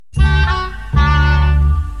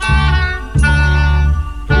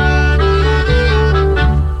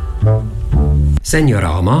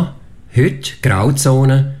Seniorama, heute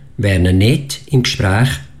Grauzone, Werner Neth im Gespräch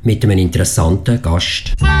mit einem interessanten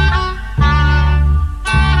Gast.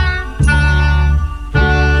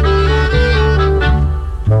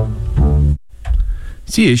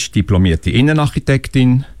 Sie ist diplomierte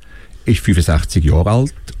Innenarchitektin, ist 65 Jahre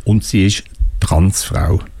alt und sie ist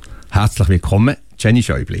Trans-Frau. Herzlich willkommen, Jenny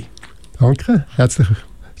Schäubli. Danke, herzlich.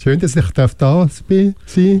 Schön, dass ich da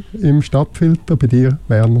sein im Stadtfilter bei dir,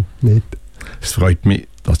 Werner, Neth. Es freut mich,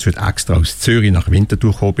 dass du heute extra aus Zürich nach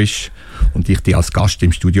Winterthur gekommen bist und ich dich als Gast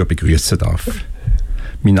im Studio begrüßen darf.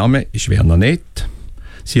 Mein Name ist Werner Neth.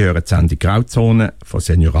 Sie hören die Sendung Grauzone von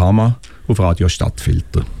Seniorama auf Radio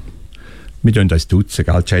Stadtfilter. Wir duzen uns duzen,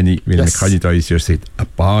 gell, Jenny? Weil wir kennen uns ja seit ein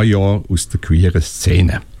paar Jahren aus der queeren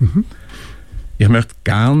Szene. Mhm. Ich möchte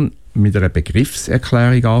gerne mit einer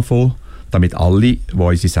Begriffserklärung anfangen, damit alle, die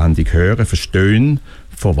unsere Sendung hören, verstehen,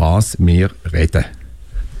 von was wir reden.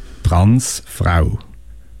 Trans-Frau.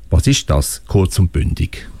 Was ist das, kurz und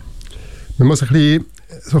bündig? Man muss ein bisschen,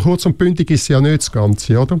 so kurz und bündig ist ja nicht das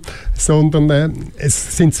Ganze, oder? Sondern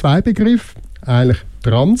es sind zwei Begriffe, eigentlich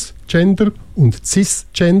Transgender und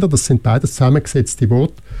Cisgender, das sind beides zusammengesetzte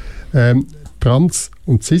Worte. Trans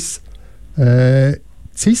und Cis.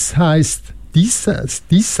 Cis heisst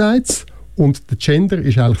diesseits und der Gender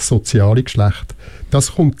ist eigentlich das soziale Geschlecht.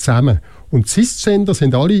 Das kommt zusammen. Und Cisgender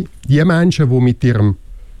sind alle die Menschen, die mit ihrer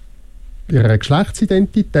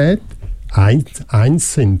Geschlechtsidentität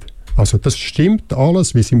eins sind. Also das stimmt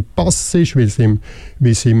alles, wie es im Pass ist, wie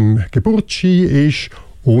es im Geburtsschein ist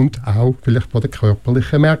und auch vielleicht von den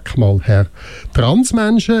körperlichen Merkmalen her.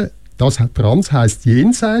 Transmenschen, Trans heisst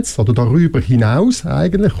jenseits oder darüber hinaus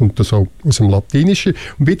eigentlich, kommt das so aus dem Latinischen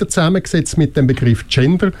und wieder zusammengesetzt mit dem Begriff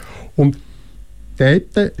Gender. Und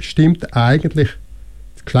dort stimmt eigentlich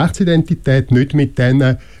die Geschlechtsidentität nicht mit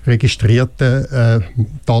den registrierten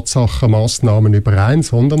Tatsachen, Massnahmen überein,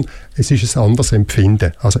 sondern es ist ein anderes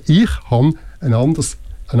Empfinden. Also ich habe eine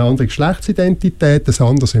andere Geschlechtsidentität, ein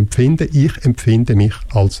anderes Empfinden. Ich empfinde mich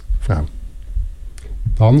als Frau.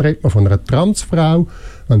 Dann redet man von einer Transfrau.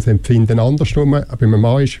 Wenn das Empfinden andersrum bei einem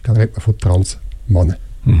Mann ist, dann redet man von Transmann.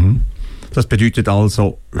 Mhm. Das bedeutet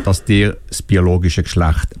also, dass dir das biologische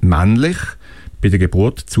Geschlecht männlich bei der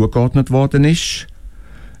Geburt zugeordnet worden ist.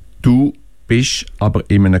 Du bist aber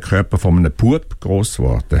in einem Körper von einem Bub gross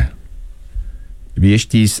geworden. Wie war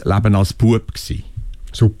dein Leben als Bub?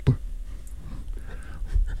 Super.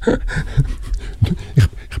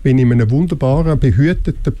 Ich bin in einem wunderbaren,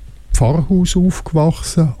 behüteten Pfarrhaus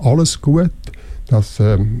aufgewachsen. Alles gut. Das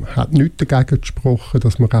hat nichts dagegen gesprochen,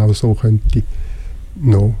 dass man auch so könnte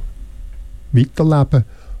noch weiterleben.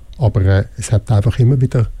 Aber es hat einfach immer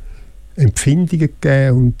wieder Empfindungen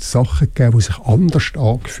gegeben und Sachen gegeben, die sich anders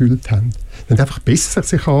angefühlt haben. Sie haben einfach besser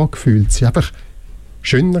sich angefühlt. Sie waren einfach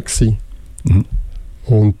schöner gewesen. Mhm.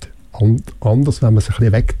 Und anders, wenn man sich ein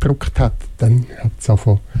bisschen weggedrückt hat, dann hat es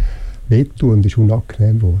einfach wehtun und ist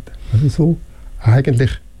unangenehm geworden. Also so,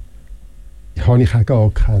 eigentlich habe ich auch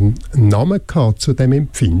gar keinen Namen gehabt zu dem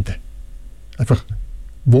Empfinden. Einfach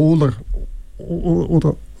wohler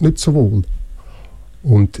oder nicht so wohl.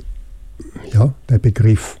 Und ja, der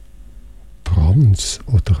Begriff Trans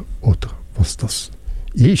oder was das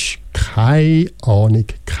ist, keine Ahnung,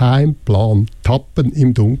 kein Plan, tappen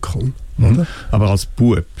im Dunkeln. Oder? Aber als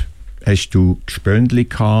Bub hast du Gespöndli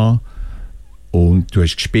gehabt und du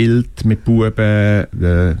hast gespielt mit Buben.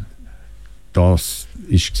 Das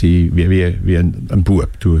war wie ein Bub.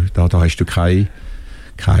 Da hast du keine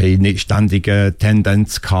ständige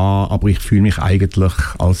Tendenz gehabt, aber ich fühle mich eigentlich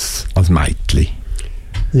als Mädchen.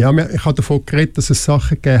 Ja, ich habe davon geredet, dass es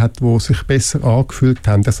Sachen gegeben hat, die sich besser angefühlt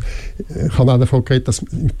haben. Ich habe auch davon geredet, dass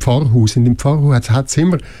im Pfarrhaus hat es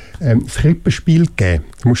immer ein Krippenspiel gegeben.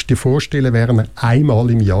 Du musst dir vorstellen, Werner, einmal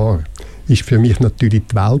im Jahr ist für mich natürlich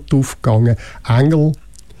die Welt aufgegangen. Engel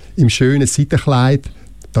im schönen Seidenkleid,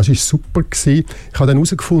 das war super gewesen. Ich habe dann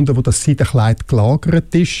herausgefunden, wo das Seidenkleid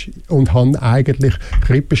gelagert ist und habe eigentlich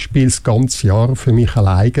Krippenspiel das ganze Jahr für mich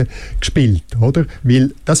alleine gespielt, oder?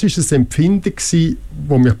 Weil das war ein Empfinden gewesen,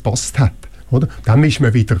 das mir gepasst hat, oder? Dann war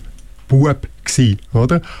man wieder Bub gewesen,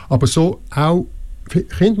 oder? Aber so auch,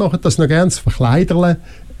 Kinder machen das noch gerne, das Verkleiderle,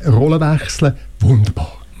 Rollen wechseln,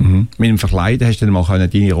 wunderbar. Mhm. Mit dem Verkleiden hast du dann mal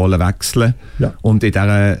deine Rolle wechseln, ja. Und in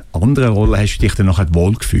dieser anderen Rolle hast du dich dann nachher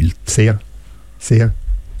wohl gefühlt. Sehr, sehr,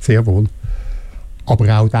 sehr wohl.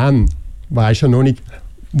 Aber auch dann weisst du ja noch nicht,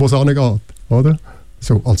 wo es hingeht, oder?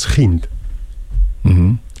 So als Kind.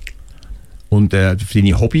 Mhm. Und für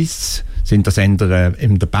deine Hobbys Sind das eher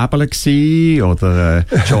in der Bäbele gsi oder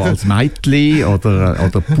schon als Mädchen oder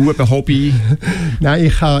Bubenhobby? Nein,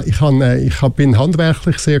 ich bin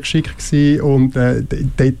handwerklich sehr geschickt gsi und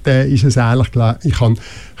dort ist es eigentlich klar, ich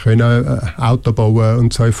können Auto bauen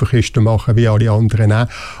und Säuferkisten machen wie alle anderen auch.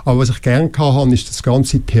 Aber was ich gerne hatte, ist das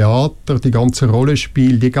ganze Theater, die ganzen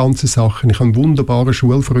Rollenspiele, die ganzen Sachen. Ich hatte einen wunderbaren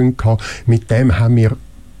Schulfreund gehabt, mit dem haben wir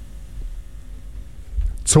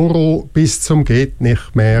Zorro bis zum geht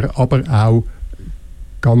nicht mehr, aber auch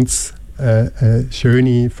ganz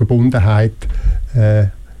schöne Verbundenheit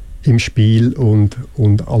im Spiel und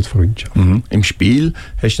als Freundschaft. Mhm. Im Spiel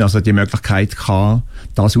hast du also die Möglichkeit gehabt,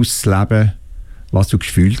 das auszuleben, was du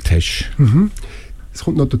gefühlt hast. Mhm. Es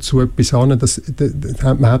kommt noch dazu etwas an,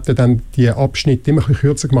 man hat ja dann die Abschnitte immer ein bisschen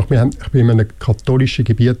kürzer gemacht. Ich bin in einem katholischen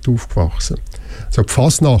Gebiet aufgewachsen. Also die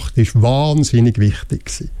Fasnacht war wahnsinnig wichtig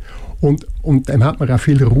gewesen. Und dem hat man auch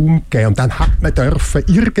viel Raum gegeben. Und dann hat man dürfen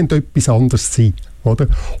irgendetwas anderes sein. Oder?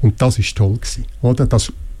 Und das war toll gewesen, oder?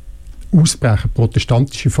 Das Ausbrechen,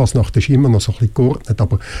 protestantische Fasnacht ist immer noch so ein bisschen geordnet,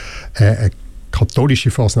 aber katholische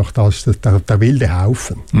Fasnacht, das ist der wilde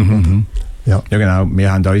Haufen. Mhm. Ja. Ja, genau.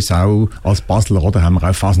 Wir haben uns auch als Basler, oder, haben wir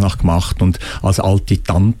auch Fasnacht gemacht und als alte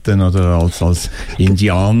Tanten oder als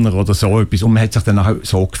Indianer oder so etwas. Und man hat sich dann auch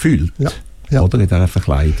so gefühlt, ja. Oder, in dieser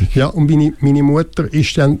Verkleidung. Ja, und meine Mutter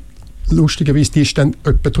ist dann, lustigerweise, die ist dann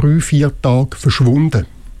etwa 3-4 Tage verschwunden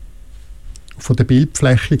von der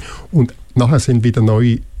Bildfläche und nachher sind wieder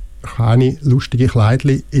neue, kleine, lustige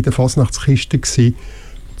Kleidchen in der Fasnachtskiste gewesen,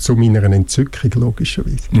 zu meiner Entzückung,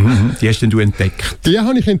 logischerweise. Mhm. Die hast denn du entdeckt? Die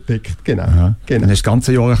habe ich entdeckt, genau. Aha. Genau. Dann hast du das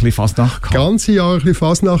ganze Jahr ein bisschen Fasnacht gehabt? Das ganze Jahr ein bisschen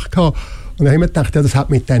Fasnacht gehabt. Und dann habe ich mir gedacht, ja, das hat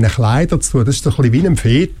mit diesen Kleidern zu tun. Das ist doch ein bisschen wie ein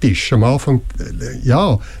Fetisch am Anfang.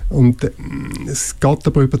 Ja, und es geht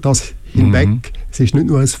aber über das hinweg. Mhm. Es ist nicht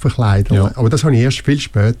nur ein Verkleiden. Ja. Aber das habe ich erst viel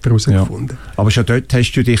später herausgefunden. Ja. Aber schon dort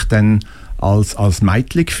hast du dich dann als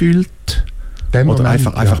Mädchen gefühlt? Oder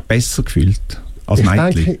einfach besser gefühlt? Als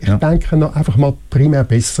Mädchen? Ich denke noch einfach mal primär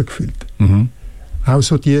besser gefühlt. Mhm. Auch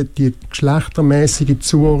so die geschlechtermäßige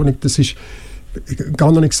Zuordnung, das ist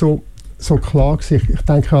gar noch nicht so klar gewesen. Ich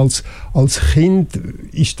denke, als Kind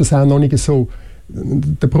ist das auch noch nicht so.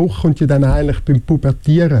 Der Bruch kommt ja dann eigentlich beim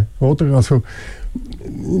Pubertieren, oder? Also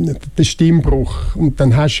der Stimmbruch. Und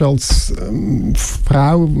dann hast du als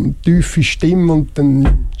Frau eine tiefe Stimme und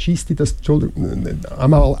dann schießt dich das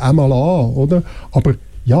einmal an, oder? Aber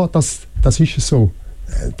ja, das ist es so.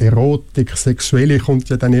 Die Erotik, das Sexuelle kommt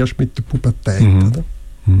ja dann erst mit der Pubertät. Mhm. Oder?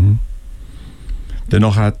 Mhm.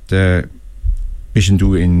 Danach bist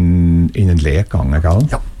du in eine Lehre gegangen, gell?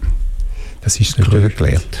 Ja. Das ist das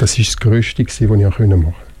Größte, was ich machen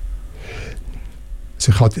konnte.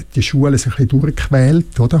 Also ich habe die Schule ein bisschen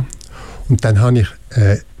durchgequält, oder? Und dann habe ich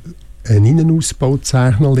eine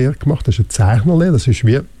Innenausbauzeichnerlehre gemacht. Das ist eine Zeichnerlehre, das ist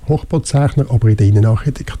wie Hochbauzeichner, aber in der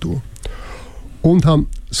Innenarchitektur. Und habe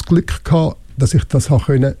das Glück gehabt, dass ich das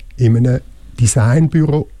in einem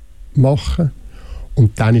Designbüro machen konnte.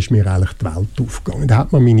 Und dann ist mir eigentlich die Welt aufgegangen. Da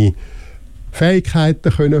hat man meine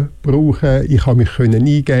Fähigkeiten können brauchen, ich habe mich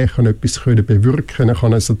eingeben, ich konnte etwas bewirken, ich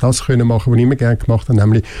konnte also das machen, was ich immer gerne gemacht habe,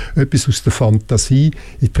 nämlich etwas aus der Fantasie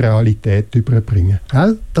in die Realität überbringen.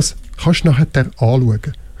 Das kannst du nachher anschauen.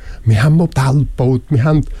 Wir haben Modelle gebaut, wir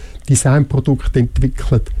haben Designprodukte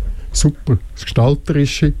entwickelt. Super. Das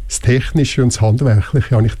Gestalterische, das Technische und das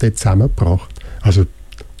Handwerkliche habe ich dort zusammengebracht. Also,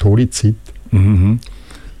 tolle Zeit. Mhm.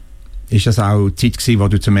 Ist das auch die Zeit gewesen, wo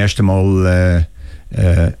du zum ersten Mal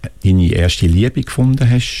deine erste Liebe gefunden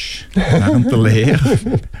hast während der Lehre?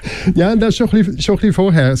 Ja, das ist schon ein bisschen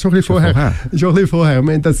vorher. Schon ein bisschen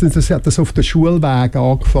vorher. Das hat das auf den Schulweg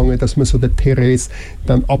angefangen, dass man so der Therese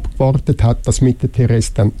dann abgewartet hat, dass mit der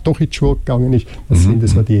Therese dann doch in die Schule gegangen ist. Das sind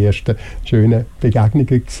so die ersten schönen Begegnungen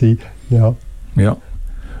gewesen. Ja. Ja.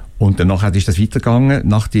 Und danach ist das weitergegangen,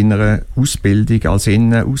 nach deiner Ausbildung als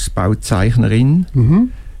Innenausbauzeichnerin.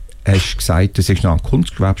 Mhm. Hast du gesagt, du bist noch an die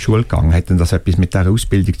Kunstgewerbeschule gegangen. Hat denn das etwas mit dieser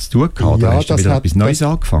Ausbildung zu tun gehabt? Oder hast du wieder etwas Neues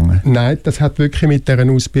angefangen? Nein, das hat wirklich mit dieser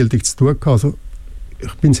Ausbildung zu tun gehabt. Also,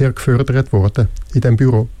 ich bin sehr gefördert worden in diesem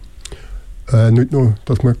Büro. Nicht nur,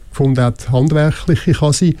 dass man gefunden hat, das Handwerkliche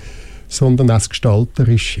kann sein, sondern auch das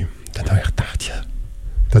Gestalterische. Dann habe ich gedacht, ja,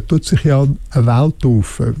 da tut sich ja eine Welt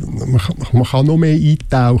auf. Man kann noch mehr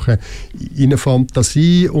eintauchen in eine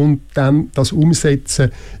Fantasie und dann das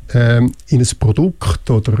umsetzen in ein Produkt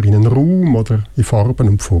oder in einen Raum oder in Farben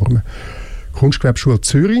und Formen. Kunstgewerbeschule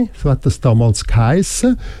Zürich, so hat das damals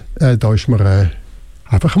geheissen. Da ist man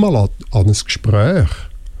einfach mal an ein Gespräch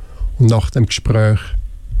und nach dem Gespräch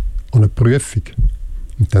an eine Prüfung.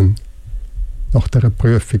 Und dann nach dieser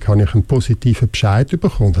Prüfung habe ich einen positiven Bescheid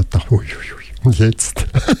bekommen und dachte, uiuiui. Und jetzt?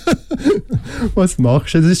 Was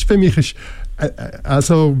machst du? Das ist für mich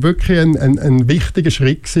also wirklich ein wichtiger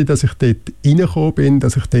Schritt gewesen, dass ich dort reingekommen bin,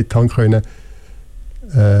 dass ich dort konnte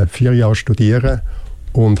 4 Jahre studieren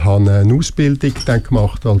und habe eine Ausbildung dann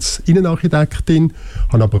gemacht als Innenarchitektin,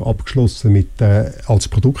 habe aber abgeschlossen als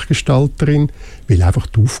Produktgestalterin, weil einfach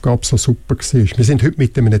die Aufgabe so super war. Wir sind heute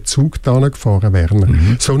mit einem Zug da gefahren, Werner.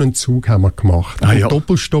 So einen Zug haben wir gemacht. Ja.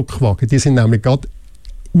 Doppelstockwagen, die sind nämlich gerade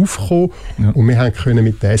aufgekommen und wir können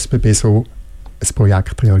mit der SBB so ein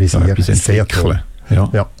Projekt realisieren. Ja, sehr toll.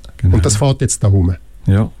 Ja. Genau. Und das fährt jetzt da rum.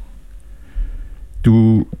 Ja.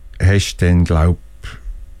 Du hast dann, glaube ich,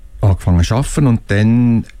 angefangen zu arbeiten und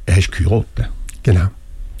dann hast du geheiratet.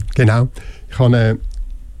 Genau. Ich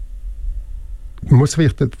muss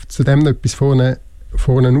vielleicht zu dem noch etwas vorne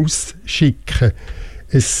ausschicken.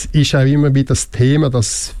 Es ist auch immer wieder das Thema,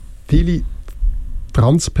 dass viele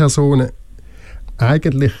Transpersonen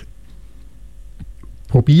eigentlich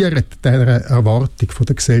probieren, dieser Erwartung von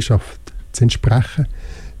der Gesellschaft zu entsprechen.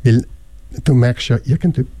 Weil du merkst ja,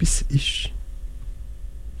 irgendetwas ist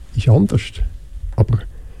anders. Aber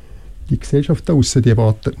die Gesellschaft da draussen, die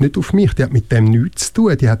wartet nicht auf mich, die hat mit dem nichts zu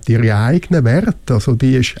tun, die hat ihre eigenen Werte. Also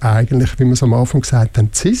die ist eigentlich, wie wir es am Anfang gesagt haben,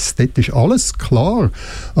 cis, dort ist alles klar.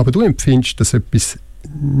 Aber du empfindest, dass etwas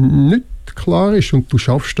nicht klar ist und du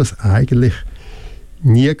schaffst das eigentlich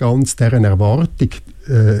nie ganz deren Erwartung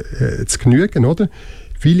zu genügen, oder?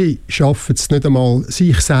 Viele schaffen es nicht einmal,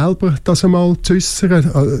 sich selber das einmal zu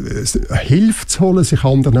äußern, Hilfe zu holen, sich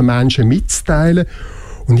anderen Menschen mitzuteilen.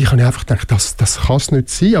 Und ich habe einfach gedacht, das kann es nicht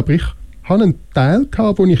sein. Aber ich hatte einen Teil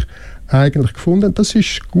gehabt, wo ich eigentlich gefunden habe, das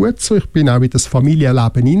ist gut so. Ich bin auch in das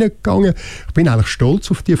Familienleben hineingegangen. Ich bin eigentlich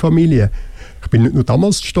stolz auf die Familie. Ich bin nicht nur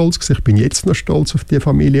damals stolz gewesen, ich bin jetzt noch stolz auf die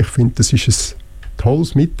Familie. Ich finde, das ist ein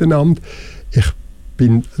tolles Miteinander. Ich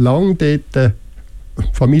bin lange dort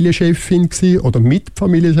Familienchefin gewesen, oder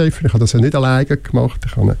Mitfamilienchefin. Ich habe das ja nicht alleine gemacht.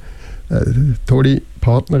 Ich habe eine tolle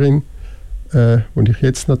Partnerin, und ich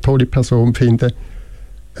jetzt eine tolle Person finde.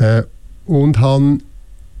 Und habe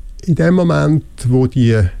in dem Moment, wo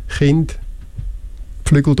die Kinder die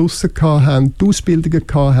Flügel draussen hatten, die Ausbildungen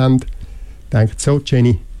hatten, gedacht, so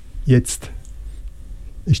Jenny, jetzt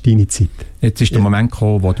ist deine Zeit. Jetzt ist der Moment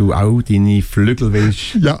gekommen, wo du auch deine Flügel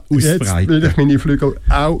willst ausbreiten. Jetzt will ich meine Flügel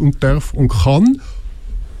auch und darf und kann.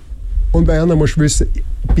 Und Werner, musst du wissen,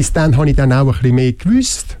 bis dann habe ich dann auch ein bisschen mehr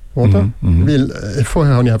gewusst, oder? Weil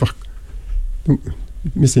vorher habe ich einfach...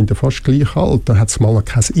 Wir sind ja fast gleich alt, da hat es mal noch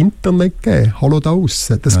kein Internet gegeben. Hallo da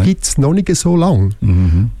draussen. Das gibt es noch nicht so lange.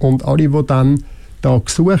 Und alle, die dann da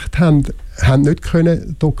gesucht haben, haben nicht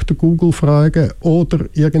können Dr. Google fragen oder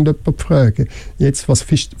irgendjemanden fragen. Jetzt, was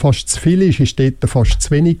fast zu viel ist dort fast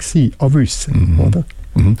zu wenig gewesen an Wissen. Oder?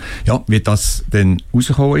 Ja, wie das dann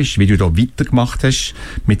rausgekommen ist, wie du da weitergemacht hast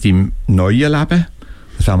mit deinem neuen Leben,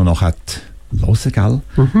 das werden wir nachher hören, gell?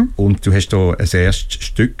 Und du hast da ein erstes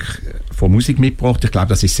Stück von Musik mitgebracht. Ich glaube,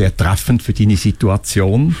 das ist sehr treffend für deine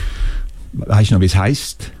Situation. Weißt du noch, wie es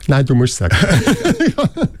heisst? Nein, du musst sagen.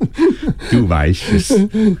 Du weißt es.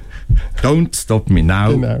 Don't Stop Me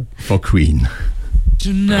Now, genau. For Queen.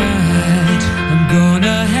 Tonight I'm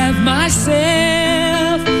gonna have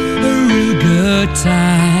myself a real good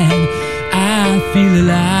time. I feel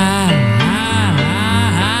alive.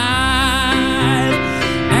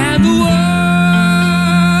 And the world,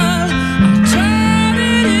 I'm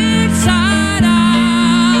turning inside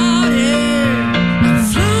out, yeah. I'm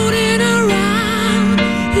floating around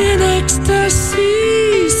in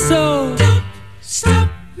ecstasy. So don't stop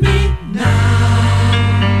me now.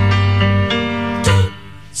 Don't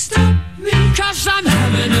stop me, 'cause I'm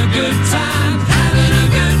having a good time, having a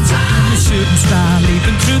good time. I'm a shooting star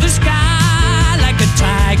leaping through the sky like a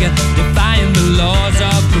tiger,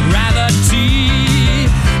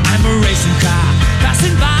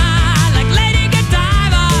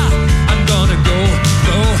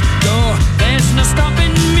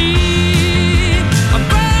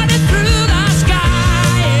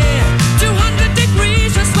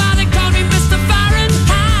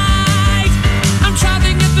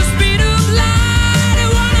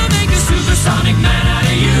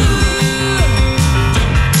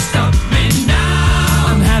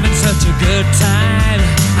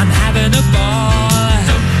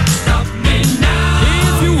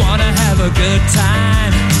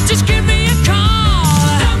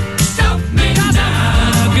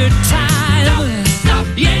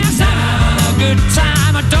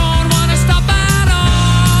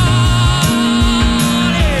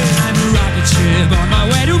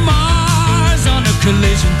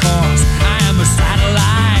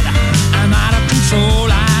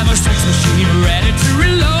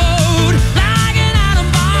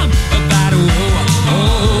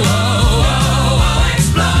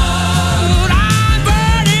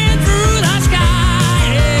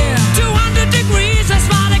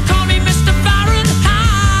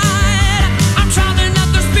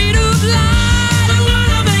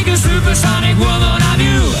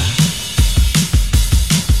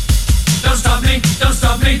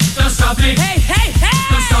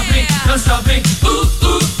 don't stop me. Ooh,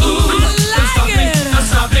 ooh, ooh. Don't stop me, don't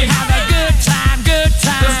stop me. Have a good time, good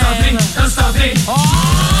time. Don't stop me, don't stop me.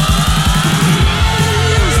 Oh.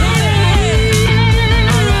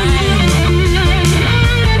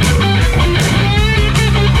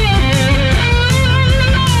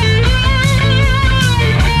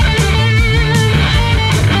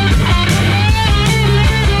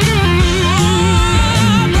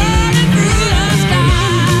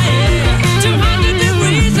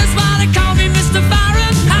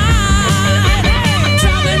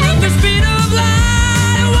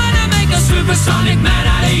 Sonic man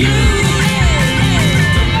out of you.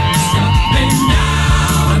 Stop me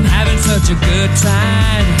now. I'm having such a good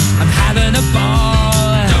time. I'm having a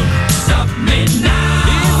ball. Don't stop me now.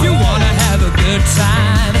 If you wanna have a good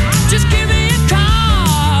time, just give me a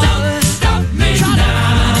call. Don't stop me now. I'm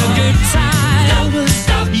having a good time. Don't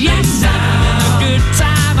stop me now. Yes, I'm having a good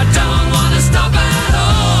time. I don't wanna stop at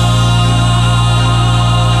all.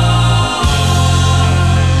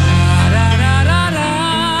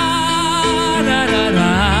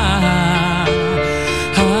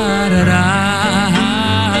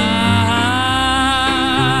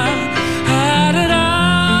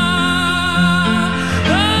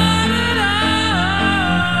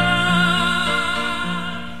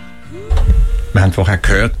 Wir haben vorher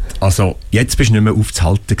gehört, also jetzt bist du nicht mehr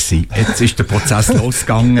aufzuhalten gewesen. Jetzt ist der Prozess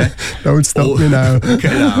losgegangen. Don't stop me now.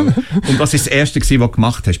 Genau. Und was war das Erste, was du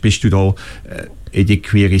gemacht hast? Bist du da in die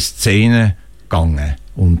queere Szene gegangen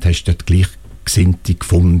und hast dort Gleichgesinnte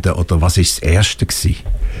gefunden? Oder was war das Erste gewesen?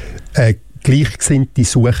 Gleichgesinnte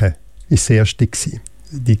suchen war das Erste gewesen.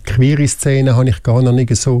 Die queere Szene habe ich gar noch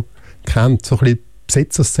nicht so gekannt. So ein bisschen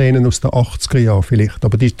Besetzerszenen aus den 80er Jahren vielleicht.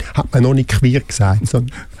 Aber die hat man noch nicht queer gesagt.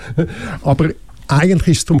 Aber eigentlich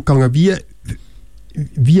ist es darum gegangen,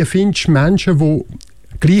 wie findest du Menschen, die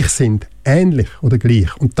gleich sind, ähnlich oder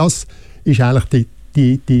gleich? Und das ist eigentlich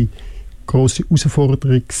die grosse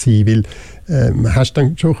Herausforderung gewesen, weil hast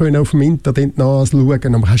dann schon auf dem Internet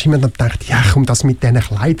nachschauen, aber hast immer dann gedacht, ja komm, das mit diesen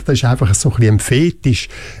Kleidern, das ist einfach so ein bisschen ein Fetisch.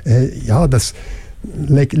 Ja, das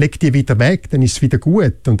leg die wieder weg, dann ist es wieder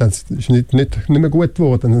gut. Und dann ist es nicht mehr gut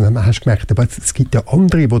geworden. Und dann hast du gemerkt, aber es gibt ja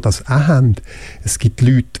andere, die das auch haben. Es gibt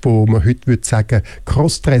Leute, wo man heute würde sagen,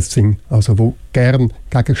 Crossdressing, also die gerne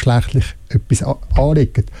gegengeschlechtlich etwas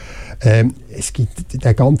anlegen. Es gibt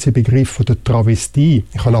den ganzen Begriff von der Travestie.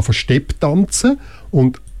 Ich kann auch Stepp tanzen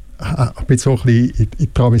und ich bin so ein bisschen in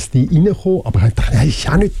die Travestie reingekommen, aber ich dachte, das ist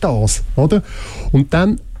auch nicht das. Oder? Und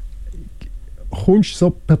dann kommst du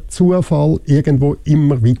so per Zufall irgendwo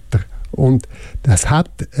immer weiter. Und das hat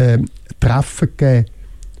Treffen gegeben,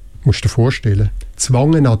 musst du dir vorstellen,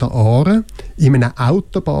 Zwangen an der Aare, in einem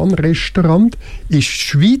Autobahnrestaurant, ist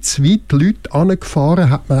schweizweit Leute angefahren,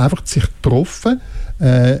 hat man einfach sich getroffen,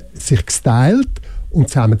 sich gestylt und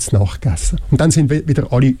zusammen zu Nacht gegessen. Und dann sind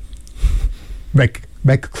wieder alle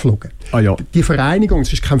weggeflogen. Ah, ja. Die Vereinigung,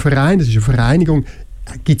 es ist kein Verein, es ist eine Vereinigung,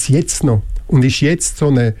 gibt es jetzt noch und ist jetzt so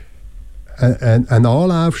eine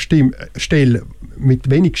Anlaufstelle mit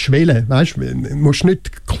wenig Schwellen. Weißt, du musst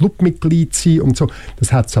nicht Clubmitglied sein und so.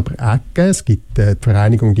 Das hat es aber auch gegeben. Es gibt die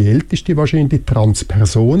Vereinigung, die älteste wahrscheinlich, die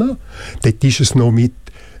Trans-Persona. Dort ist es noch mit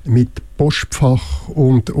Postfach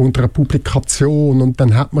und einer Publikation und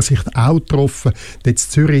dann hat man sich auch getroffen. Dort in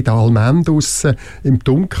Zürich, in der Almend draussen, im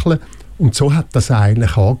Dunkeln. Und so hat das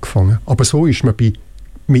eigentlich angefangen. Aber so ist man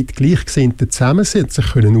mit Gleichgesinnten zusammensitzen,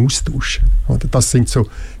 sich können austauschen. Oder? Das sind so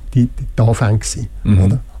die Anfänge gewesen,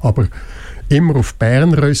 oder? Aber immer auf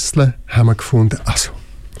Bern rösseln, haben wir gefunden, also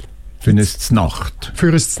für eine Znacht. Für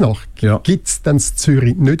eine Znacht. Ja. Gibt es dann in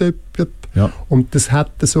Zürich nicht jemand? Ja. Und das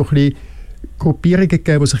hat so ein bisschen Gruppierungen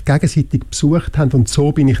gegeben, die sich gegenseitig besucht haben und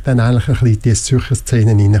so bin ich dann eigentlich ein bisschen in die Zürcher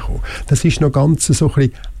Szene hineingekommen. Das ist noch ganz so ein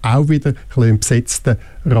bisschen, auch wieder ein bisschen im besetzten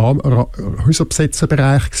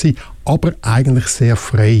Häuserbesetzerbereich gewesen, aber eigentlich sehr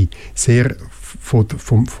frei, sehr vom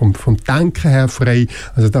Denken her frei.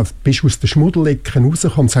 Also da bist du aus den Schmuddelecke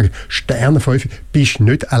rausgekommen und sagst, Sterne 5, bist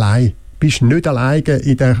nicht allein. Bist nicht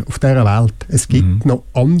alleine auf dieser Welt. Es gibt noch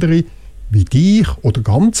andere wie dich oder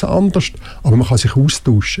ganz anders, aber man kann sich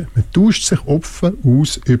austauschen. Man tauscht sich offen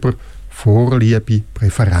aus über Vorliebe,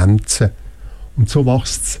 Präferenzen. Und so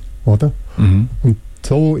wächst es, oder? Und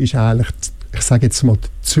so ist eigentlich, ich sage jetzt mal, die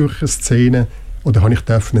Zürcher Szene, oder habe ich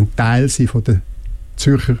ein Teil sein von der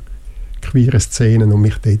Zürcher queeren Szenen und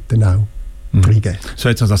mich dort dann auch reingeben. So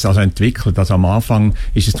hat sich das also entwickelt. Also am Anfang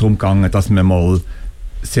ist es darum gegangen, dass man mal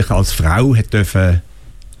sich als Frau hat dürfen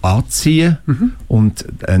anziehen und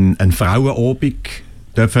einen Frauenabend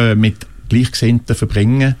dürfen mit Gleichgesinnten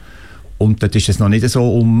verbringen. Und dort ist es noch nicht so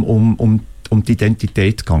um um die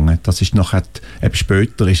Identität gegangen. Das ist nachher, eben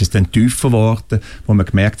später ist es dann tiefer geworden, wo man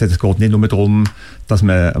gemerkt hat, es geht nicht nur darum, dass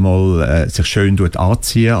man einmal sich schön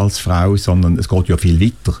anziehen als Frau, sondern es geht ja viel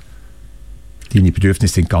weiter. Deine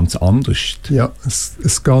Bedürfnisse sind ganz anders. Ja,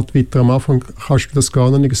 es geht weiter. Am Anfang kannst du das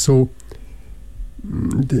gar nicht so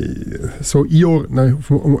einordnen.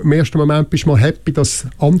 Im ersten Moment bist du mal happy, dass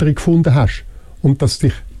du andere gefunden hast und dass du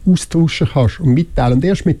dich austauschen kannst und mitteilen. Und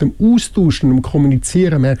erst mit dem Austauschen und dem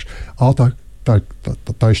Kommunizieren merkst du, da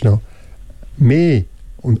ist noch mehr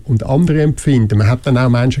und andere Empfinden. Man hat dann auch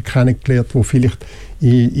Menschen kennengelernt, die vielleicht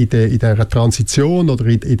in dieser Transition oder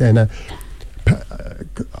in diesen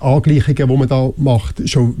Angleichungen, die man da macht,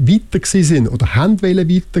 schon weiter gewesen sind oder haben wollen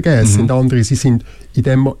weitergehen. Es sind andere, sie sind in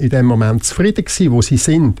dem Moment zufrieden gewesen, wo sie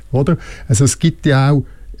sind. Oder? Also es gibt ja auch,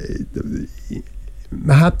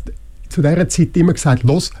 man hat zu dieser Zeit immer gesagt,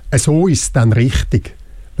 los, so ist es dann richtig.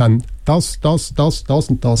 Wenn das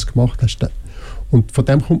und das gemacht hast. Und von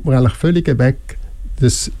dem kommt man eigentlich völlig weg.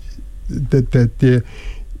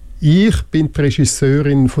 Ich bin die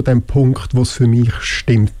Regisseurin von dem Punkt, wo es für mich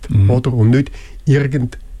stimmt. Oder? Und nicht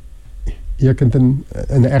irgendeinen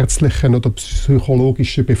ärztlichen oder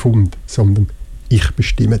psychologischen Befund, sondern ich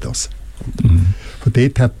bestimme das. Von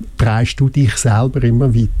dort her drehst du dich selber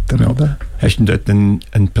immer weiter. Ja. Oder? Hast du dort eine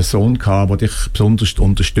Person gehabt, die dich besonders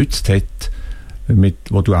unterstützt hat,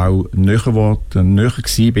 wo du auch näher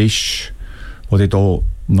gewesen bist, die dir da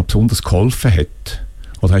noch besonders geholfen hat?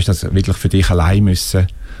 Oder hast du das wirklich für dich allein müssen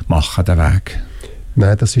machen, den Weg?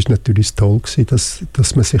 Nein, das ist natürlich toll gewesen,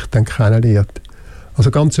 dass man sich dann kennenlernt.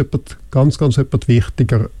 Also ganz jemand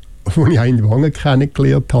wichtiger, den ich auch in Wangen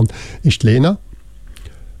kennengelernt habe, ist Lena.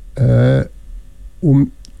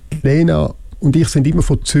 Und Lena und ich sind immer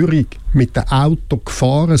von Zürich mit dem Auto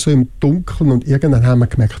gefahren, so im Dunkeln, und irgendwann haben wir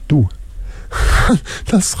gemerkt, du,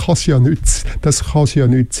 das kann es ja nicht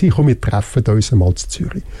sein. Komm, wir treffen uns einmal zu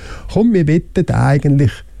Zürich. Komm, wir wollen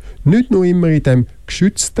eigentlich nicht nur immer in dem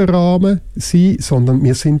geschützten Rahmen sein, sondern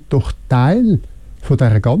wir sind doch Teil von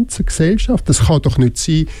dieser ganzen Gesellschaft. Das kann doch nicht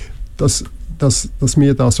sein, dass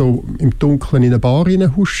wir da so im Dunkeln in eine Bar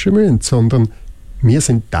reinhuschen müssen, sondern wir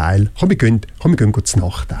sind Teil. Komm, wir gehen zu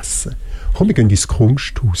Nacht essen. Komm, wir gehen ins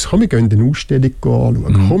Kunsthaus. Komm, wir gehen eine Ausstellung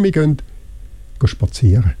anschauen. Komm, wir gehen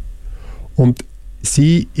spazieren. Und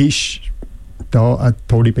sie ist da eine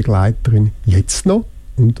tolle Begleiterin, jetzt noch.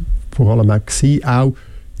 Und vor allem auch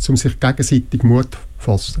um sich gegenseitig Mut zu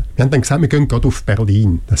fassen. Wir haben dann gesagt, wir gehen gerade auf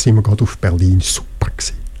Berlin. Dann sind wir gerade auf Berlin. Super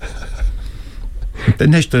gewesen. Und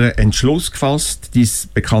dann hast du den Entschluss gefasst, dein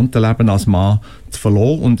bekannte Leben als Mann zu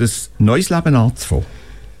verlassen und ein neues Leben anzufangen.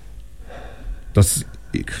 Das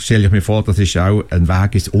stelle ich mir vor, das ist auch ein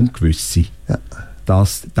Weg ins Ungewisse. Ja.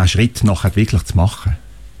 Den Schritt nachher wirklich zu machen.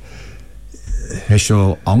 Hast du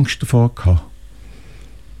schon Angst davor gehabt?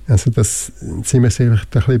 Also das sind wir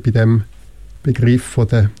vielleicht ein bisschen bei dem Begriff von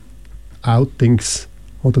den Outings,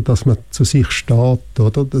 oder dass man zu sich steht.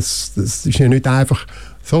 Oder? Das ist ja nicht einfach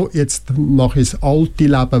so, jetzt mache ich das alte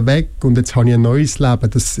Leben weg und jetzt habe ich ein neues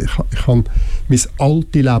Leben. Ich habe mein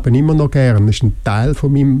altes Leben immer noch gern. Das ist ein Teil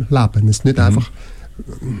von meinem Leben. Es ist nicht einfach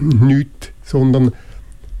nichts, sondern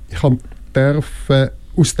ich durfte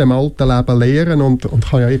aus dem alten Leben lernen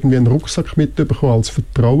und habe ja irgendwie einen Rucksack mitbekommen als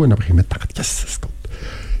Vertrauen. Aber ich habe mir gedacht, Jesus Gott,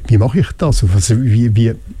 wie mache ich das? Also,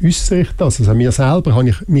 wie äußere ich das? Also mich selber habe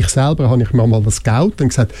ich mir mal das Geld und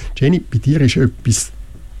gesagt, Jenny, bei dir ist etwas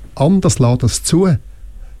anders, lass das zu.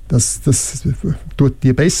 Das tut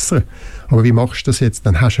dir besser. Aber wie machst du das jetzt?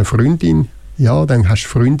 Dann hast du eine Freundin, ja, dann hast du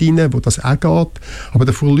Freundinnen, wo das auch geht. Aber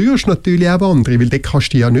dann verlierst du natürlich auch andere, weil die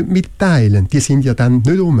kannst du ja nicht mitteilen. Die sind ja dann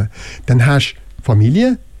nicht rum. Dann hast du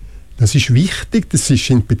Familie, das ist wichtig, das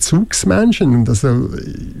sind Bezugsmenschen. Und also,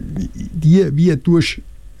 wie tust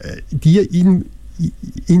die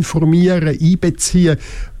informieren, einbeziehen,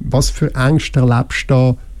 was für Ängste erlebst du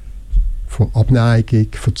da von Abneigung,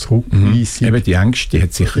 von Zurückweisung. Eben die Ängste, die hat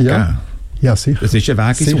es sicher gegeben. Ja, sicher. Das ist ein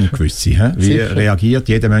Weg ins Ungewisse. Wie sicher.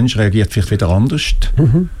 Jeder Mensch reagiert vielleicht wieder anders.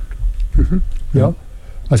 Ja,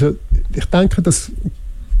 also ich denke, das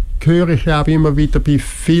höre ich auch immer wieder bei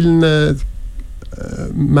vielen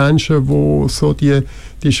Menschen, die so die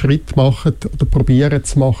Schritte machen oder probieren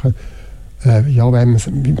zu machen. Es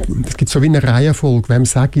gibt so wie eine Reihenfolge, wem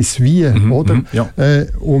sage ich es wie, oder? Ja.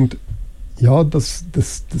 Und ja, das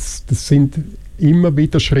sind immer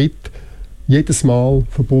wieder Schritte, jedes Mal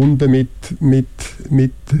verbunden mit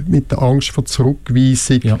der Angst vor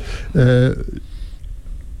Zurückweisung,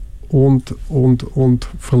 und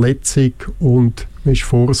Verletzung, und man ist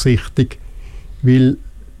vorsichtig, weil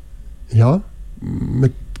ja, man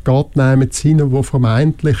geht neben hin, wo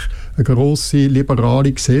vermeintlich eine grosse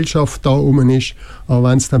liberale Gesellschaft da rum ist, aber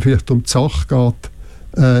wenn es dann vielleicht um die Sache geht,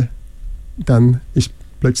 dann ist es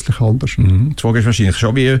plötzlich anders. Die Frage ist wahrscheinlich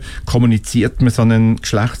schon, wie kommuniziert man so eine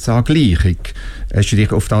Geschlechtsangleichung? Hast du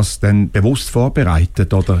dich auf das dann bewusst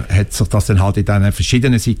vorbereitet oder hat sich das dann halt in diesen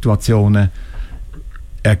verschiedenen Situationen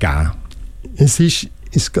ergeben? Es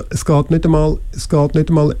geht nicht einmal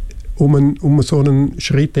um so einen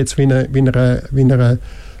Schritt jetzt wie eine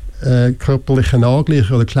körperlichen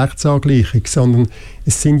Angleichung oder Geschlechtsangleichung, sondern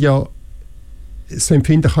das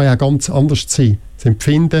Empfinden kann ja ganz anders sein. Das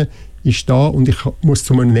Empfinden ist da und ich muss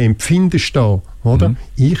zu einem Empfinden stehen. Oder?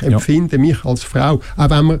 Ich empfinde mich als Frau. Auch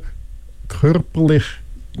wenn man körperlich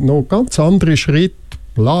noch ganz andere Schritte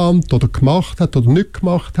geplant oder gemacht hat oder nicht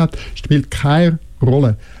gemacht hat, spielt keine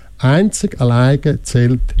Rolle. Einzig alleine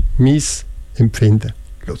zählt mein Empfinden.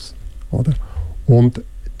 Oder? Und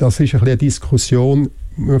das ist ein bisschen eine Diskussion,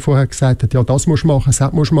 wo man vorher gesagt hat, ja, das musst du machen,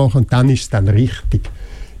 das musst du machen, und dann ist es dann richtig.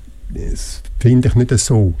 Das finde ich nicht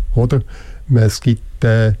so. Oder? Es gibt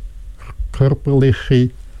körperliche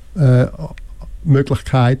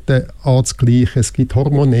Möglichkeiten anzugleichen, es gibt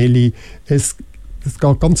hormonelle, es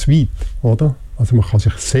geht ganz weit, oder? Also man kann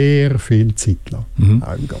sich sehr viel Zeit lassen.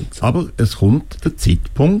 Aber es kommt der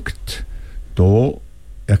Zeitpunkt, da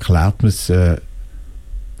erklärt man es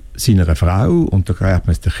seiner Frau und da erklärt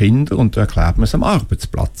man es den Kindern und da erklärt man es am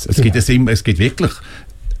Arbeitsplatz. Es gibt wirklich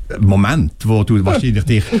Moment, wo du wahrscheinlich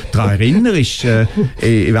dich daran erinnerst, in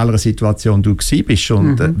welcher Situation du gewesen bist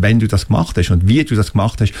und wenn du das gemacht hast und wie du das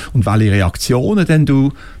gemacht hast und welche Reaktionen denn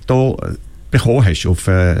du da bekommen hast auf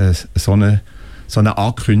so eine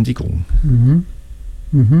Ankündigung.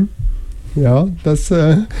 Ja, da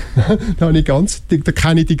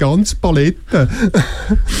kenne ich die ganze Palette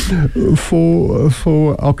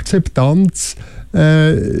von Akzeptanz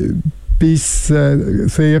bis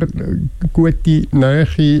sehr gute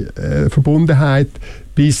Nähe, Verbundenheit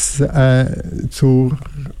bis zur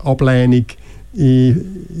Ablehnung. Ich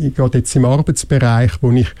gehe jetzt im Arbeitsbereich,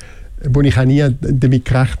 wo ich auch nie damit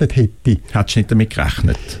gerechnet hätte. Hättest du nicht damit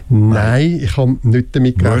gerechnet? Nein, ich habe nicht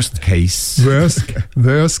damit gerechnet.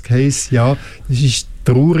 Worst Case, ja. Das ist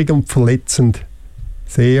traurig und verletzend.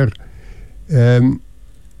 Sehr. Weil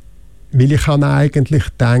ich habe eigentlich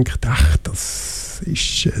gedacht, das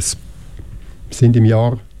ist es. Wir sind im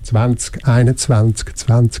Jahr 2021,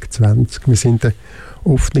 2020. Wir sind eine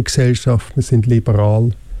offene Gesellschaft, wir sind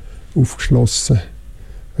liberal aufgeschlossen.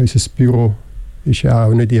 Unser Büro ist ja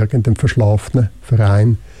auch nicht irgendein verschlafener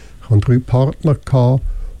Verein. Ich hatte 3 Partner,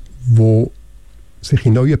 die sich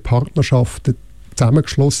in neuen Partnerschaften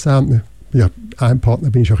zusammengeschlossen haben. Ja, ein Partner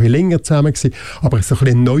bin ich schon ein bisschen länger zusammen gewesen, aber so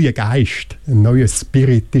ein neuer Geist, ein neuer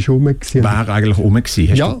Spirit ist rum gewesen. Wer eigentlich rum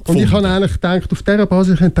gewesen? Ja, und ich habe eigentlich gedacht, auf dieser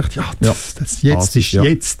Basis habe ich gedacht,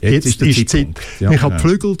 jetzt ist die Zeit. Ja, ich habe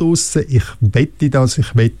Flügel draussen, ich wette das,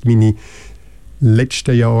 ich wette meine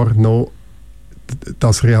letzten Jahre noch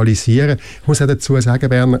das realisieren. Ich muss auch dazu sagen,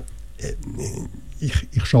 Werner, ich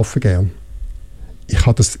arbeite gern. Ich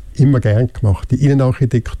habe das immer gern gemacht, die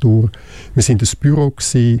Innenarchitektur. Wir waren ein Büro,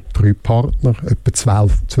 3 Partner, etwa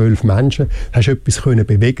 12 Menschen. Da hast du etwas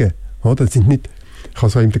bewegen. Oder? Das sind nicht, ich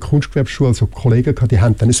hatte so in der Kunstgewerbeschule so Kollegen gehabt, die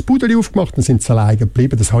haben dann ein Pudeli aufgemacht und sind alleine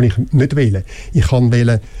geblieben. Das wollte ich nicht wollen. Ich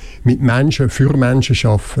wollte mit Menschen, für Menschen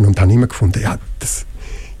arbeiten und habe immer gefunden, ja,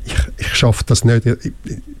 ich schaffe das nicht.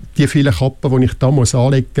 Die vielen Kappen, die ich da anlegen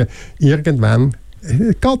muss, irgendwann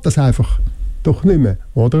geht das einfach doch nicht mehr,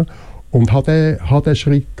 oder? Und habe den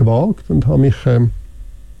Schritt gewagt und habe mich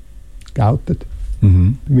geoutet bei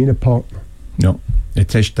meinen Partnern. Ja,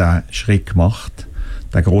 jetzt hast du diesen Schritt gemacht,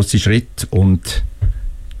 den grossen Schritt, und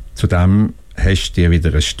zu dem hast du dir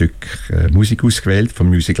wieder ein Stück Musik ausgewählt, vom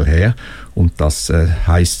Musical her, und das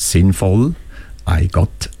heisst sinnvoll «I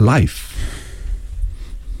Got Life».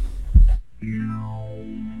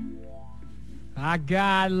 I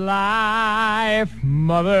got life,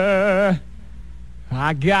 mother.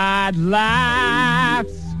 I got life,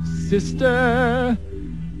 sister.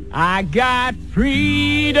 I got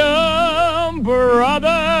freedom,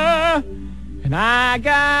 brother. And I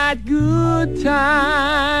got good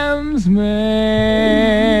times, man.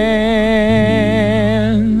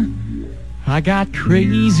 I got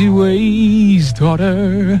crazy ways,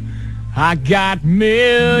 daughter. I got $1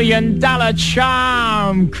 million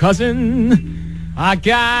charm, cousin. I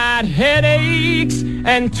got headaches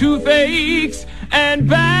and toothaches and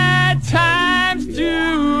bad times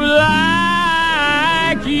too,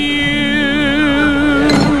 like you.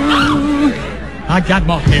 I got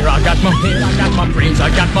my hair, I got my head, I got my brains, I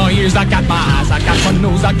got my ears, I got my eyes, I got my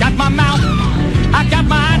nose, I got my mouth, I got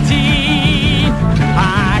my teeth,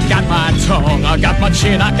 I got my tongue, I got my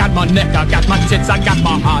chin, I got my neck, I got my tits, I got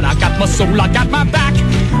my heart, I got my soul, I got my back,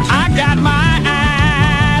 I got my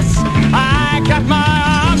ass, I got my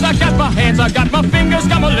arms, I got my hands, I got my fingers,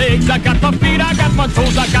 got my legs, I got my feet, I got my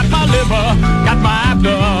toes, I got my liver, got my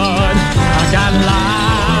blood, I got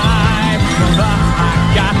life, I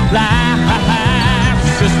got life,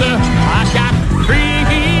 sister, I got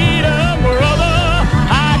freedom, brother,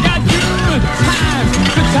 I got good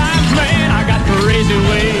times, man, I got crazy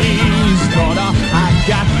ways, daughter, I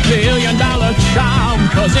got $1,000,000 charm,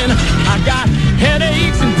 cousin, I got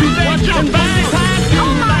headaches and toothaches and bangs, I do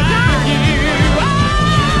like you.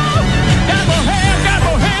 Oh, got my hair, got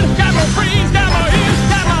my head, got my brains, got my ears,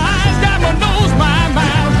 got my eyes, got my nose, my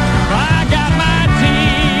mouth, I got my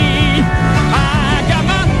teeth, I got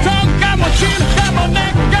my tongue, got my chin, got my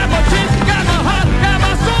neck, got my tits, got my heart, got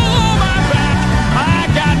my soul, my back, I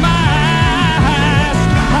got my ass,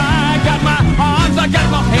 I got my arms, I got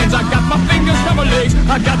my hands, I got my fingers, got my legs,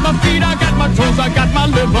 I got my feet, I got my toes, I got my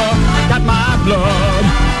liver, got my blood,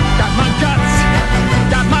 got my guts,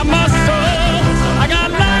 got my muscles, I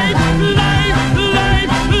got life, life,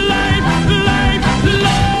 life, life, life,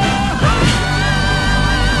 love.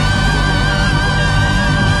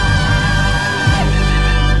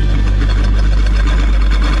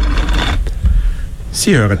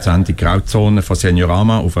 Sie hören die Sendung Grauzone von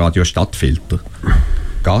Seniorama auf Radio Stadtfilter.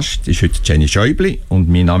 Gast ist heute Jenny Schäubli und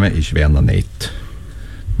mein Name ist Werner Neth.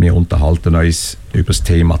 Wir unterhalten uns über das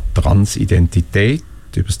Thema Transidentität,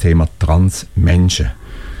 über das Thema Transmenschen.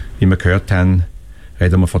 Wie wir gehört haben,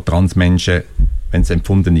 reden wir von Transmenschen, wenn das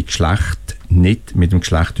empfundene Geschlecht nicht mit dem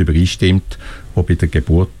Geschlecht übereinstimmt, das bei der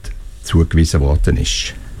Geburt zugewiesen worden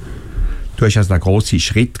ist. Du hast also einen grossen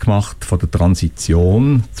Schritt gemacht von der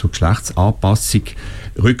Transition zur Geschlechtsanpassung.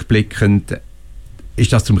 Rückblickend,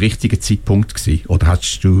 ist das zum richtigen Zeitpunkt gewesen? Oder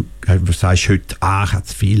sagst du heute, ich hätte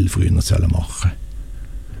es viel früher machen sollen?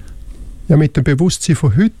 Ja, mit dem Bewusstsein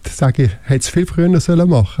von heute sage ich, hätte es viel früher machen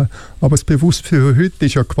sollen. Aber das Bewusstsein von heute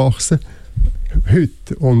ist ja gewachsen.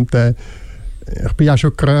 Heute. Und ich bin ja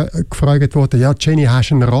schon gefragt worden, ja, Jenny,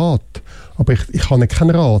 hast du einen Rat? Aber ich habe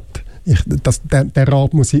keinen Rat. Der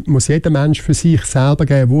Rat muss jeder Mensch für sich selber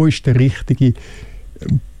geben. Wo ist der richtige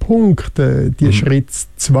Punkt, die Schritte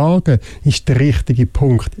zu wagen? Ist der richtige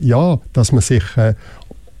Punkt, ja, dass man sich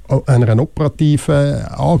einer operativen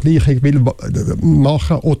Angleichung will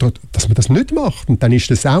machen oder dass man das nicht macht. Und dann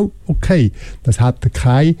ist das auch okay. Das hat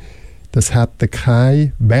keine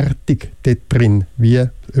Wertung dort drin, wie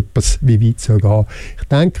weit soll gehen. Ich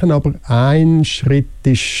denke aber, ein Schritt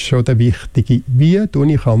ist schon der wichtige. Wie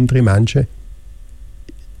tue ich andere Menschen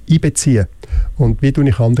einbeziehen? Und wie tue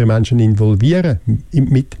ich andere Menschen involvieren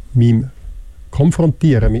mit meinem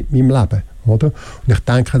Konfrontieren, mit meinem Leben? Oder? Und ich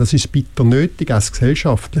denke, das ist bitter nötig als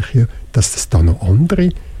Gesellschaftliche, dass es da noch andere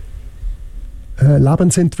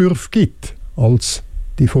Lebensentwürfe gibt als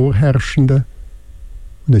die vorherrschenden.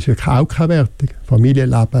 Und das ist ja auch keine Wertung,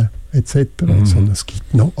 Familienleben etc., sondern es